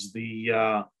guards,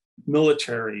 the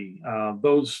military,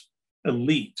 those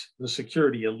elite, the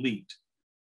security elite,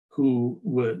 who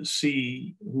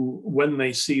when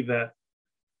they see that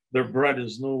their bread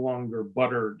is no longer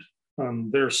buttered on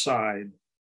their side,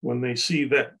 when they see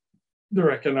that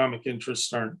their economic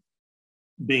interests aren't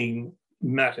being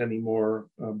met anymore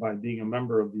by being a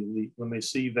member of the elite, when they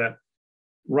see that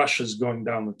Russia's going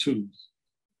down the tubes,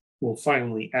 will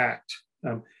finally act.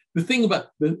 The thing about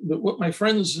what my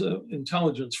friends,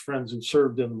 intelligence friends who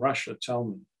served in Russia tell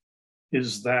me,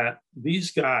 is that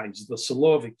these guys, the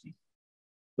Siloviki,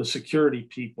 the security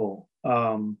people.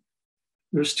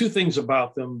 There's two things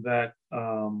about them that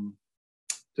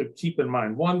to keep in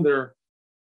mind. One,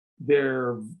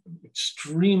 they're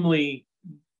extremely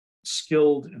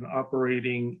skilled in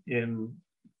operating in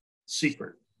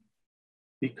secret,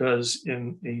 because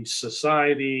in a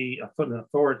society, an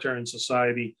authoritarian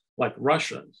society like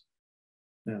Russia's,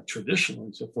 traditionally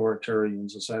it's authoritarian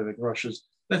society like Russia's,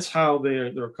 that's how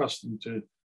they're accustomed to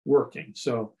working.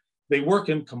 So they work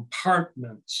in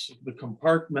compartments, the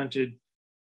compartmented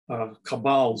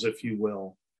cabals, if you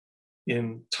will,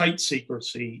 in tight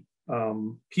secrecy,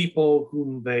 people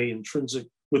whom they intrinsically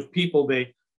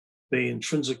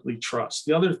trust.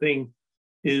 The other thing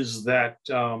is that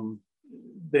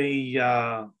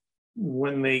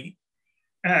when they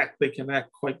act, they can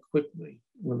act quite quickly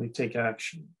when they take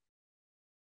action.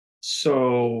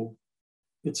 So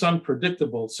it's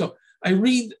unpredictable. So I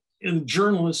read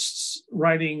journalists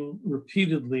writing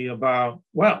repeatedly about,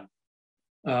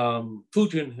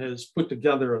 Putin has put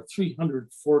together a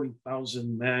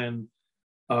 340,000 man,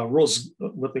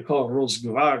 what they call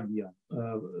Rosgvardia,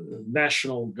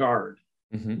 National Guard,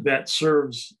 that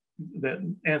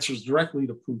answers directly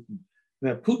to Putin.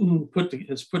 That Putin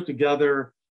has put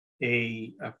together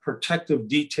a protective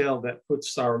detail that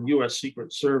puts our U.S.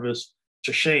 Secret Service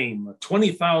to shame.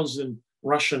 20,000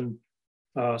 Russian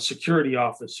security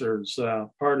officers,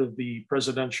 part of the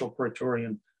Presidential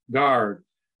Praetorian Guard.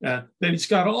 That he's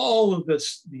got all of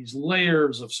these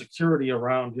layers of security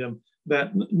around him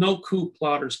that no coup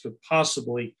plotters could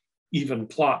possibly even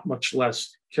plot, much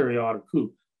less carry out a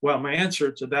coup. Well, my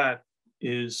answer to that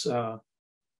is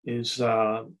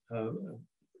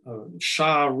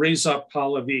Shah Reza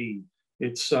Pahlavi.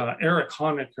 It's Erich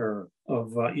Honecker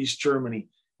of East Germany.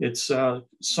 It's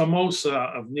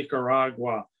Somoza of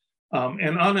Nicaragua,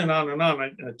 and on and on and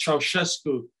on.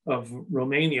 Ceausescu of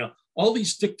Romania. All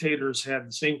these dictators had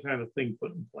the same kind of thing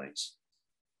put in place.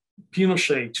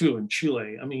 Pinochet too in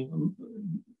Chile. I mean,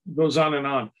 goes on and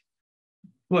on.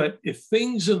 But if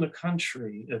things in the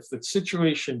country, if the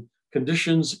situation,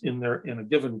 conditions in a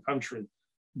given country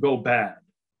go bad,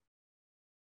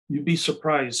 you'd be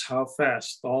surprised how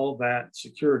fast all that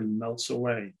security melts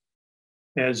away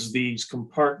as these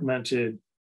compartmented,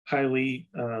 highly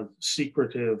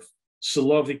secretive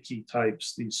Siloviki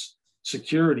types, these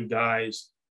security guys,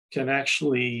 can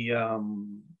actually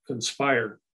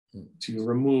conspire to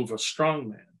remove a strong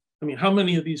man. I mean, how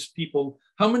many of these people,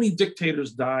 how many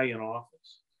dictators die in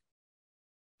office?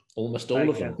 Almost all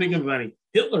of them. I can't think of any.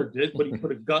 Hitler did, but he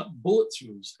put a bullet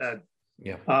through his head.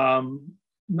 Yeah.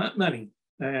 Not many.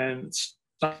 And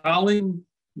Stalin,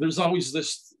 there's always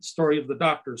this story of the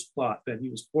doctor's plot that he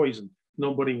was poisoned.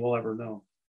 Nobody will ever know.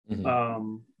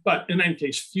 But in any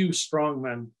case, few strong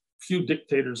men, few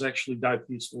dictators actually die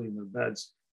peacefully in their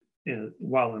beds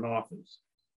while in office.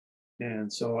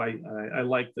 And so I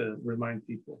like to remind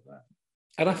people of that.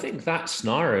 And I think that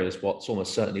scenario is what's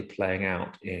almost certainly playing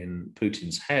out in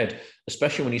Putin's head,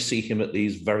 especially when you see him at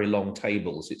these very long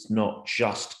tables. It's not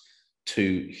just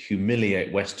to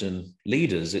humiliate Western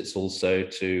leaders, it's also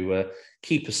to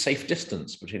keep a safe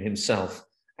distance between himself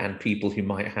and people who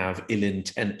might have ill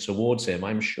intent towards him.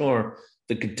 I'm sure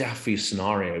the Gaddafi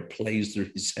scenario plays through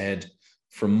his head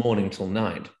from morning till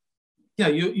night. Yeah,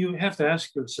 you have to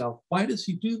ask yourself, why does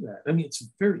he do that? I mean, it's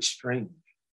very strange.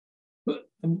 But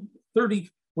when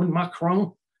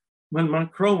Macron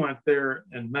went there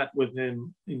and met with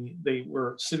him, they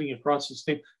were sitting across this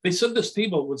table. They said this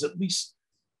table was at least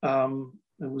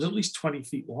 20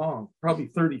 feet long, probably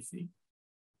 30 feet.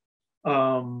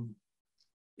 Why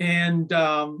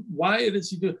does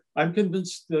he do it? I'm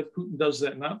convinced that Putin does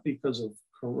that not because of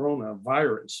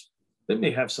coronavirus. That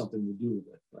may have something to do with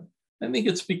it, but I think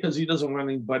it's because he doesn't want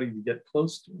anybody to get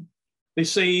close to him. They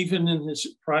say even in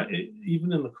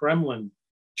the Kremlin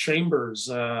chambers,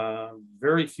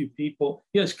 very few people.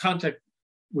 He has contact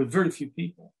with very few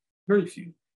people, very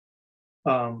few.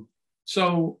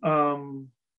 So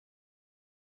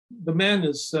the man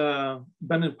has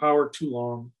been in power too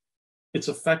long. It's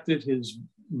affected his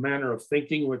manner of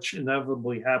thinking, which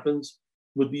inevitably happens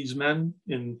with these men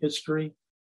in history.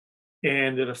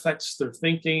 And it affects their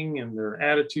thinking and their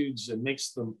attitudes and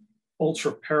makes them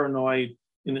ultra paranoid,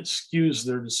 and it skews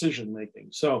their decision making.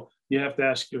 So you have to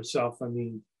ask yourself, I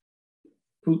mean,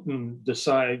 Putin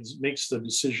makes the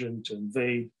decision to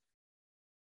invade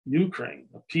Ukraine,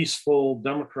 a peaceful,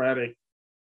 democratic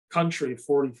country of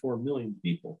 44 million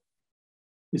people.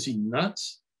 Is he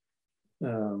nuts?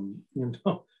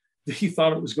 He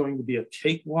thought it was going to be a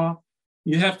cakewalk.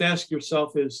 You have to ask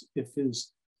yourself if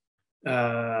his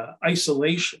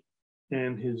isolation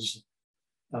and his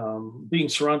being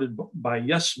surrounded by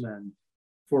yes men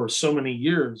for so many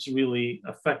years really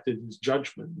affected his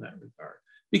judgment in that regard.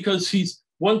 Because he's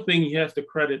one thing you have to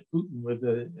credit Putin with,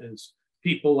 as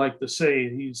people like to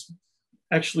say, he's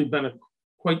actually been a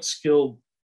quite skilled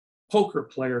poker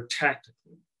player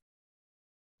tactically.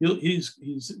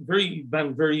 He's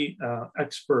been very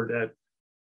expert at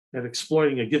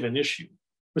exploiting a given issue.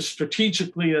 But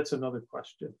strategically, that's another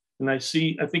question. And I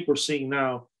think we're seeing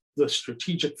now the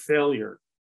strategic failure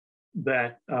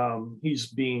that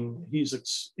he's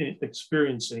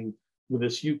experiencing with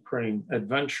this Ukraine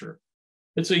adventure.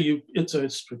 It's a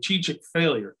strategic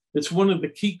failure. It's one of the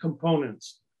key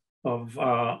components of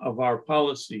our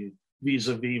policy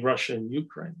vis-a-vis Russia and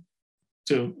Ukraine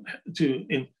to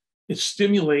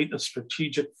stimulate a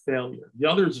strategic failure. The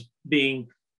others being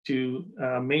to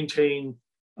maintain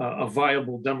a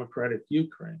viable democratic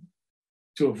Ukraine,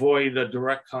 to avoid a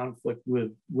direct conflict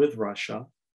with Russia,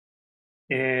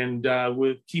 and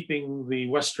with keeping the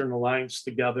Western alliance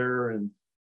together and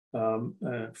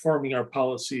forming our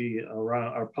policies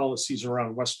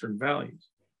around Western values.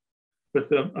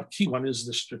 But a key one is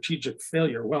the strategic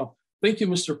failure. Well, thank you,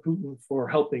 Mr. Putin, for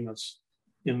helping us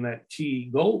in that key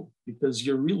goal, because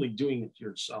you're really doing it to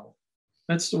yourself.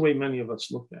 That's the way many of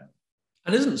us look at it.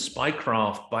 And isn't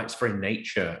spycraft, by its very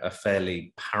nature, a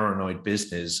fairly paranoid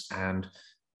business? And,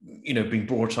 being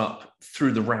brought up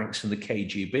through the ranks in the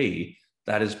KGB,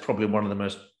 that is probably one of the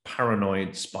most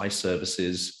paranoid spy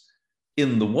services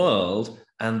in the world.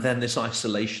 And then this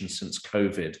isolation since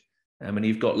COVID. I mean,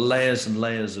 you've got layers and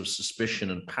layers of suspicion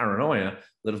and paranoia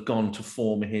that have gone to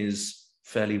form his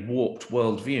fairly warped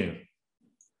worldview.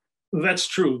 That's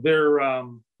true. I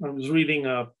was reading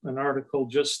an article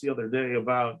just the other day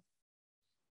about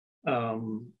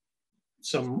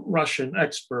some Russian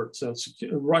experts,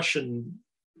 Russian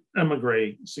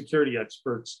emigre security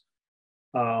experts,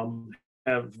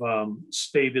 have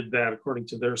stated that, according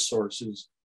to their sources,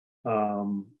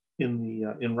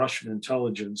 in Russian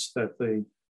intelligence, that the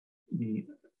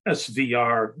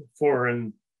SVR,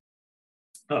 Foreign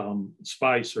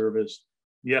Spy Service,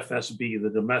 the FSB, the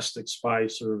Domestic Spy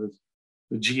Service,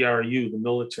 the GRU, the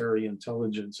Military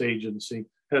Intelligence Agency,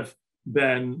 have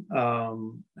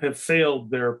failed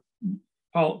their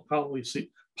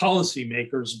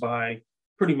policymakers by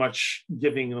pretty much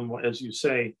giving them, as you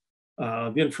say,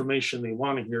 the information they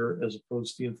want to hear as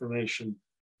opposed to the information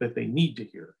that they need to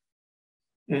hear.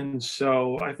 And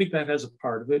so I think that has a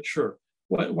part of it. Sure.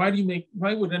 Why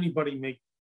would anybody make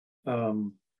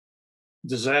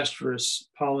disastrous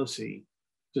policy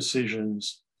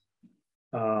decisions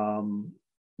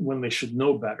when they should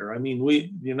know better? I mean, the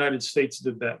United States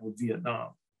did that with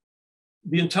Vietnam.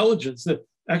 The intelligence,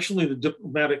 actually the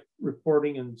diplomatic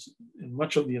reporting and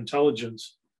much of the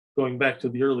intelligence going back to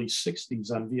the early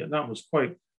 60s on Vietnam was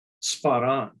quite spot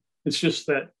on. It's just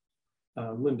that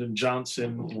Lyndon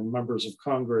Johnson and members of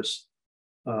Congress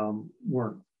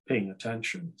weren't paying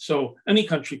attention. So any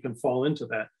country can fall into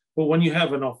that. But when you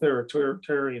have an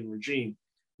authoritarian regime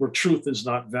where truth is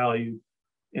not valued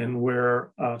and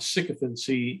where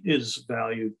sycophancy is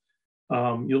valued,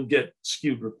 you'll get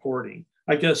skewed reporting.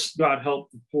 I guess God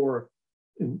help the poor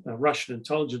Russian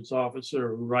intelligence officer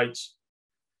who writes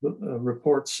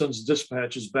reports, sends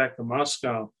dispatches back to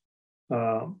Moscow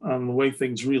on the way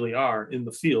things really are in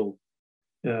the field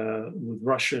with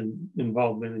Russian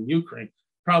involvement in Ukraine.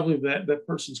 Probably that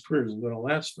person's career isn't going to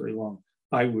last very long,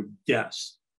 I would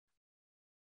guess.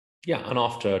 Yeah, and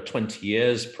after 20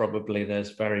 years, probably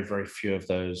there's very, very few of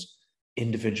those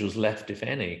individuals left, if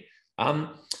any. I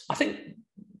think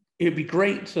it'd be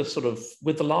great to sort of,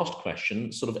 with the last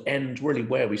question, sort of end really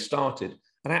where we started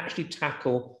and actually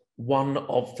tackle one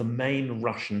of the main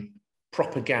Russian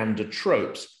propaganda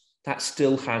tropes that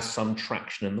still has some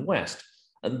traction in the West.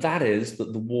 And that is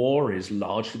that the war is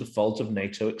largely the fault of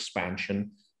NATO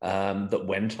expansion that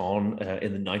went on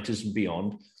in the 90s and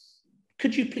beyond.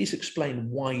 Could you please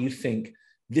explain why you think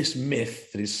this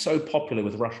myth that is so popular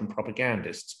with Russian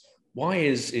propagandists, why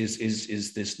is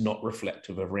this not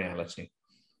reflective of reality?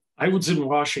 I was in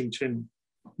Washington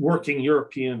working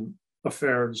European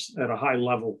affairs at a high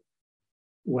level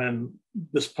when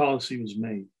this policy was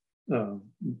made,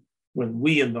 when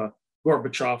we and the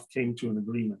Gorbachev came to an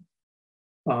agreement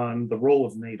on the role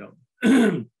of NATO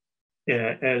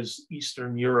as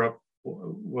Eastern Europe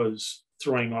was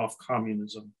throwing off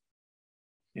communism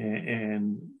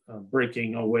and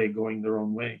breaking away, going their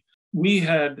own way. We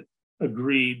had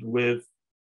agreed with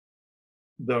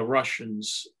the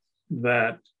Russians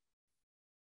that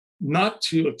not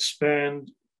to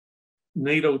expand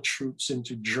NATO troops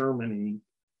into Germany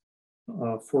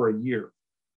for a year,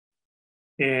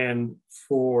 and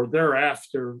for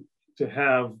thereafter to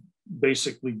have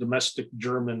basically domestic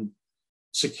German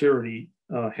security,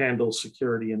 handle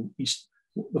security in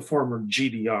the former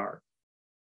GDR.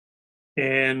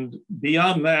 And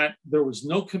beyond that, there was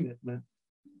no commitment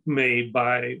made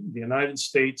by the United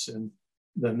States and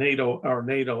our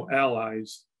NATO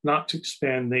allies not to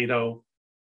expand NATO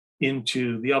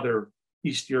into the other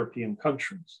East European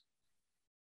countries.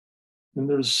 And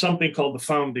there's something called the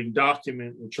founding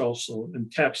document, which also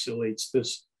encapsulates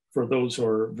this for those who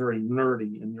are very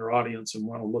nerdy in your audience and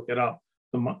want to look it up,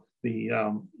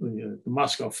 the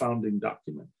Moscow founding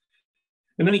document.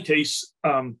 In any case,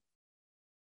 on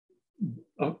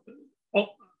the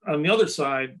other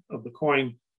side of the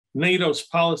coin, NATO's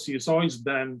policy has always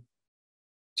been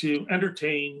to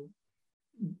entertain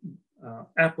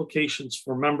applications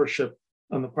for membership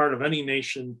on the part of any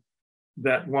nation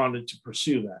that wanted to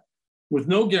pursue that, with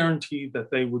no guarantee that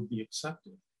they would be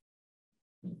accepted.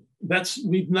 That's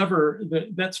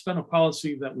been a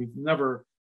policy that we've never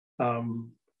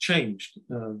changed,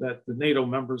 that the NATO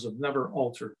members have never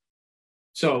altered.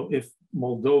 So if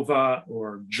Moldova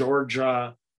or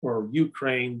Georgia or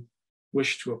Ukraine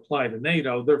wish to apply to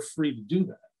NATO, they're free to do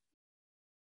that.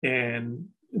 And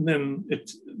then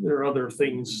there are other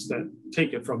things that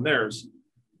take it from there,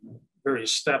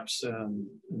 various steps,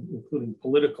 including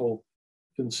political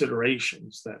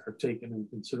considerations that are taken into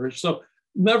consideration. So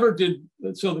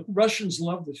the Russians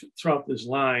love to throw out this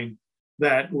line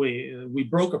that we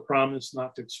broke a promise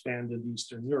not to expand in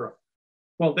Eastern Europe.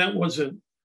 Well,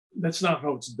 that's not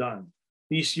how it's done.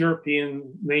 The East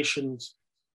European nations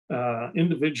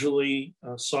individually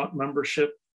sought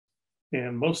membership,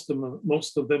 and most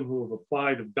of them who have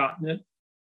applied have gotten it,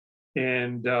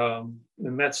 and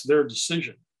that's their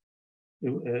decision.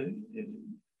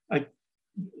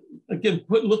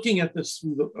 Looking at this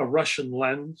through a Russian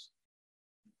lens,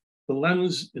 the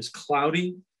lens is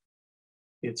cloudy.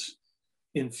 It's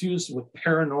infused with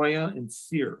paranoia and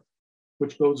fear,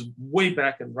 which goes way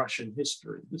back in Russian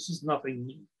history. This is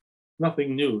nothing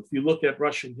new. If you look at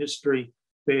Russian history,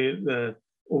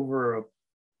 over a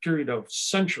period of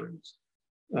centuries,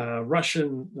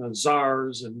 Russian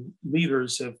czars and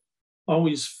leaders have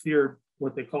always feared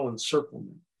what they call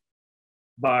encirclement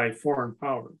by foreign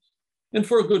powers. And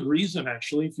for a good reason,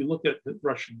 actually. If you look at the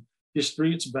Russian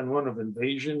history, it's been one of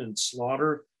invasion and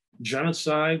slaughter,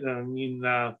 genocide. I mean,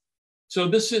 so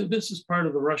this is part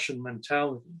of the Russian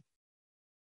mentality.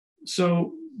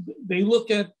 So they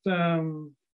look at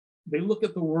the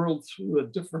world through a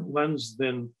different lens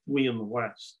than we in the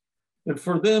West. And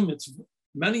for them,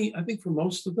 I think for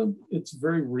most of them, it's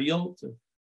very real to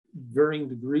varying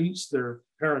degrees. Their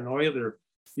paranoia, their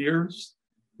fears.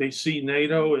 They see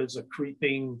NATO as a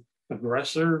creeping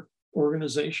aggressor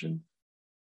organization.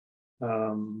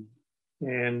 And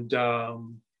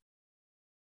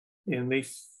they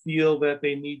feel that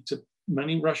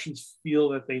many Russians feel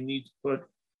that they need to put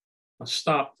a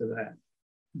stop to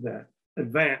that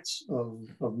advance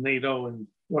of NATO and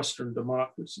Western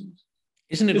democracies.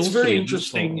 Isn't it? It's very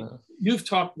interesting. You've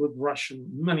talked with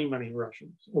many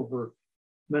Russians over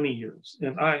many years,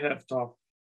 and I've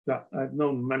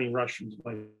known many Russians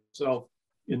myself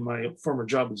in my former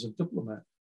job as a diplomat.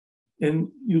 And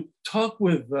you talk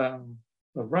with a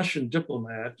Russian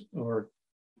diplomat or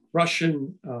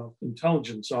Russian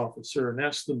intelligence officer and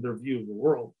ask them their view of the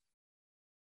world.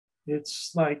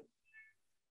 It's like,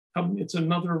 it's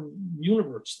another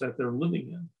universe that they're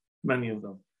living in, many of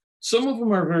them. Some of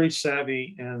them are very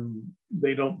savvy and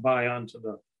they don't buy onto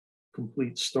the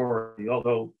complete story,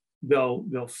 although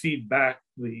they'll feed back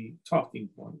the talking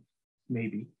point,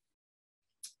 maybe.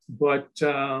 But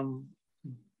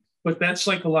that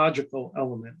psychological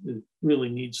element really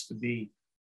needs to be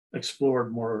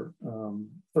explored more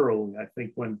thoroughly, I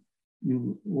think,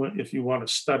 if you want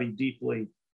to study deeply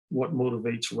what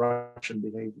motivates Russian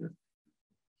behavior.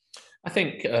 I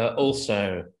think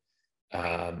also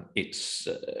it's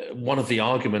one of the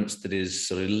arguments that is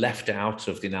sort of left out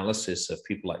of the analysis of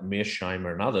people like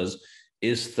Mearsheimer and others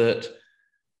is that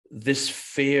this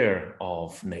fear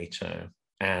of NATO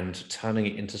and turning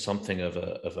it into something of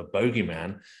a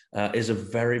bogeyman is a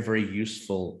very, very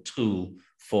useful tool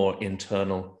for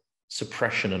internal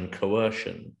suppression and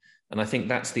coercion. And I think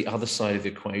that's the other side of the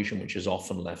equation, which is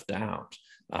often left out.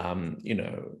 And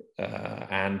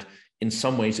in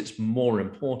some ways, it's more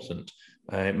important.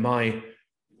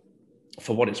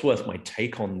 For what it's worth, my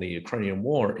take on the Ukrainian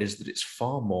war is that it's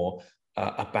far more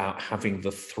about having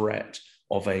the threat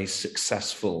of a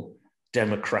successful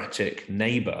democratic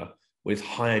neighbor with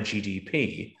higher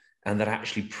GDP, and that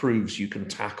actually proves you can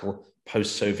tackle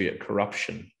post-Soviet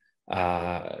corruption.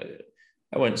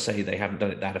 I won't say they haven't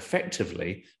done it that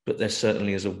effectively, but there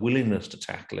certainly is a willingness to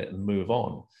tackle it and move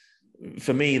on.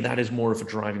 for me, that is more of a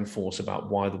driving force about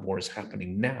why the war is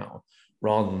happening now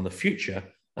rather than the future.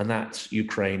 And that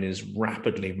Ukraine is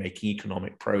rapidly making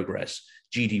economic progress,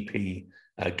 GDP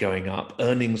going up,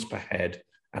 earnings per head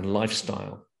and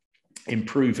lifestyle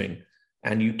improving.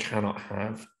 And you cannot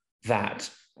have that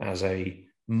as a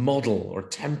model or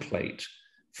template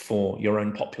for your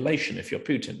own population if you're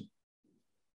Putin.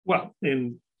 Well,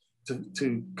 and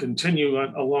to continue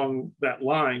along that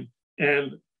line,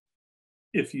 and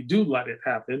if you do let it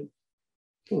happen,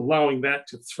 allowing that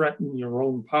to threaten your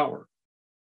own power.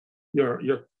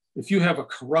 If you have a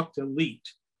corrupt elite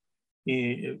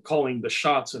calling the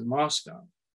shots in Moscow,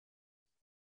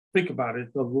 think about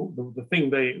it. The thing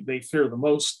they fear the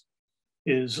most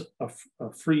is a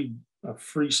free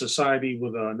society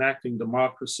with an acting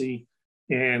democracy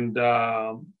and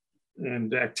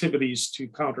activities to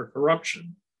counter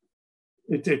corruption.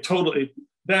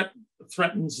 That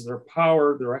threatens their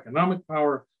power, their economic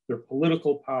power, their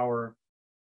political power,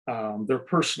 their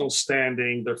personal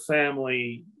standing, their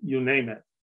family, you name it.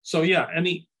 So yeah,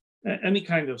 any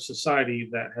kind of society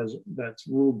that's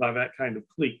ruled by that kind of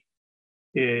clique,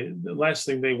 the last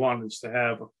thing they want is to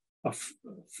have a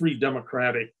free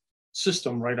democratic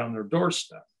system right on their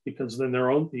doorstep, because then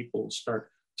their own people start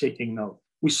taking note.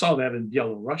 We saw that in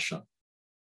Belarus.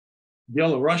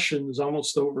 Belarusians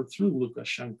almost overthrew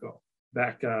Lukashenko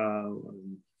back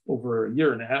over a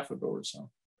year and a half ago or so.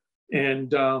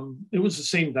 And it was the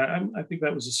same, I think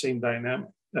that was the same dynamic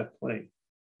at play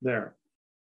there.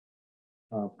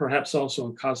 Perhaps also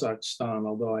in Kazakhstan,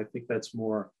 although I think that's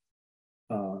more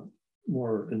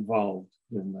involved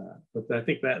than that. But I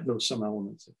think that there were some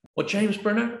elements of that. Well, James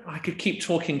Bruno, I could keep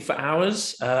talking for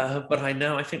hours, but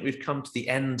I think we've come to the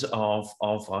end of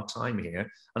our time here.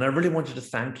 And I really wanted to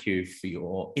thank you for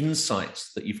your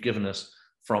insights that you've given us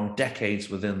from decades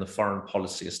within the foreign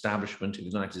policy establishment of the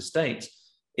United States.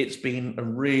 It's been a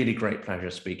really great pleasure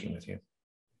speaking with you.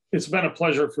 It's been a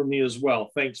pleasure for me as well.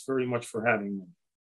 Thanks very much for having me.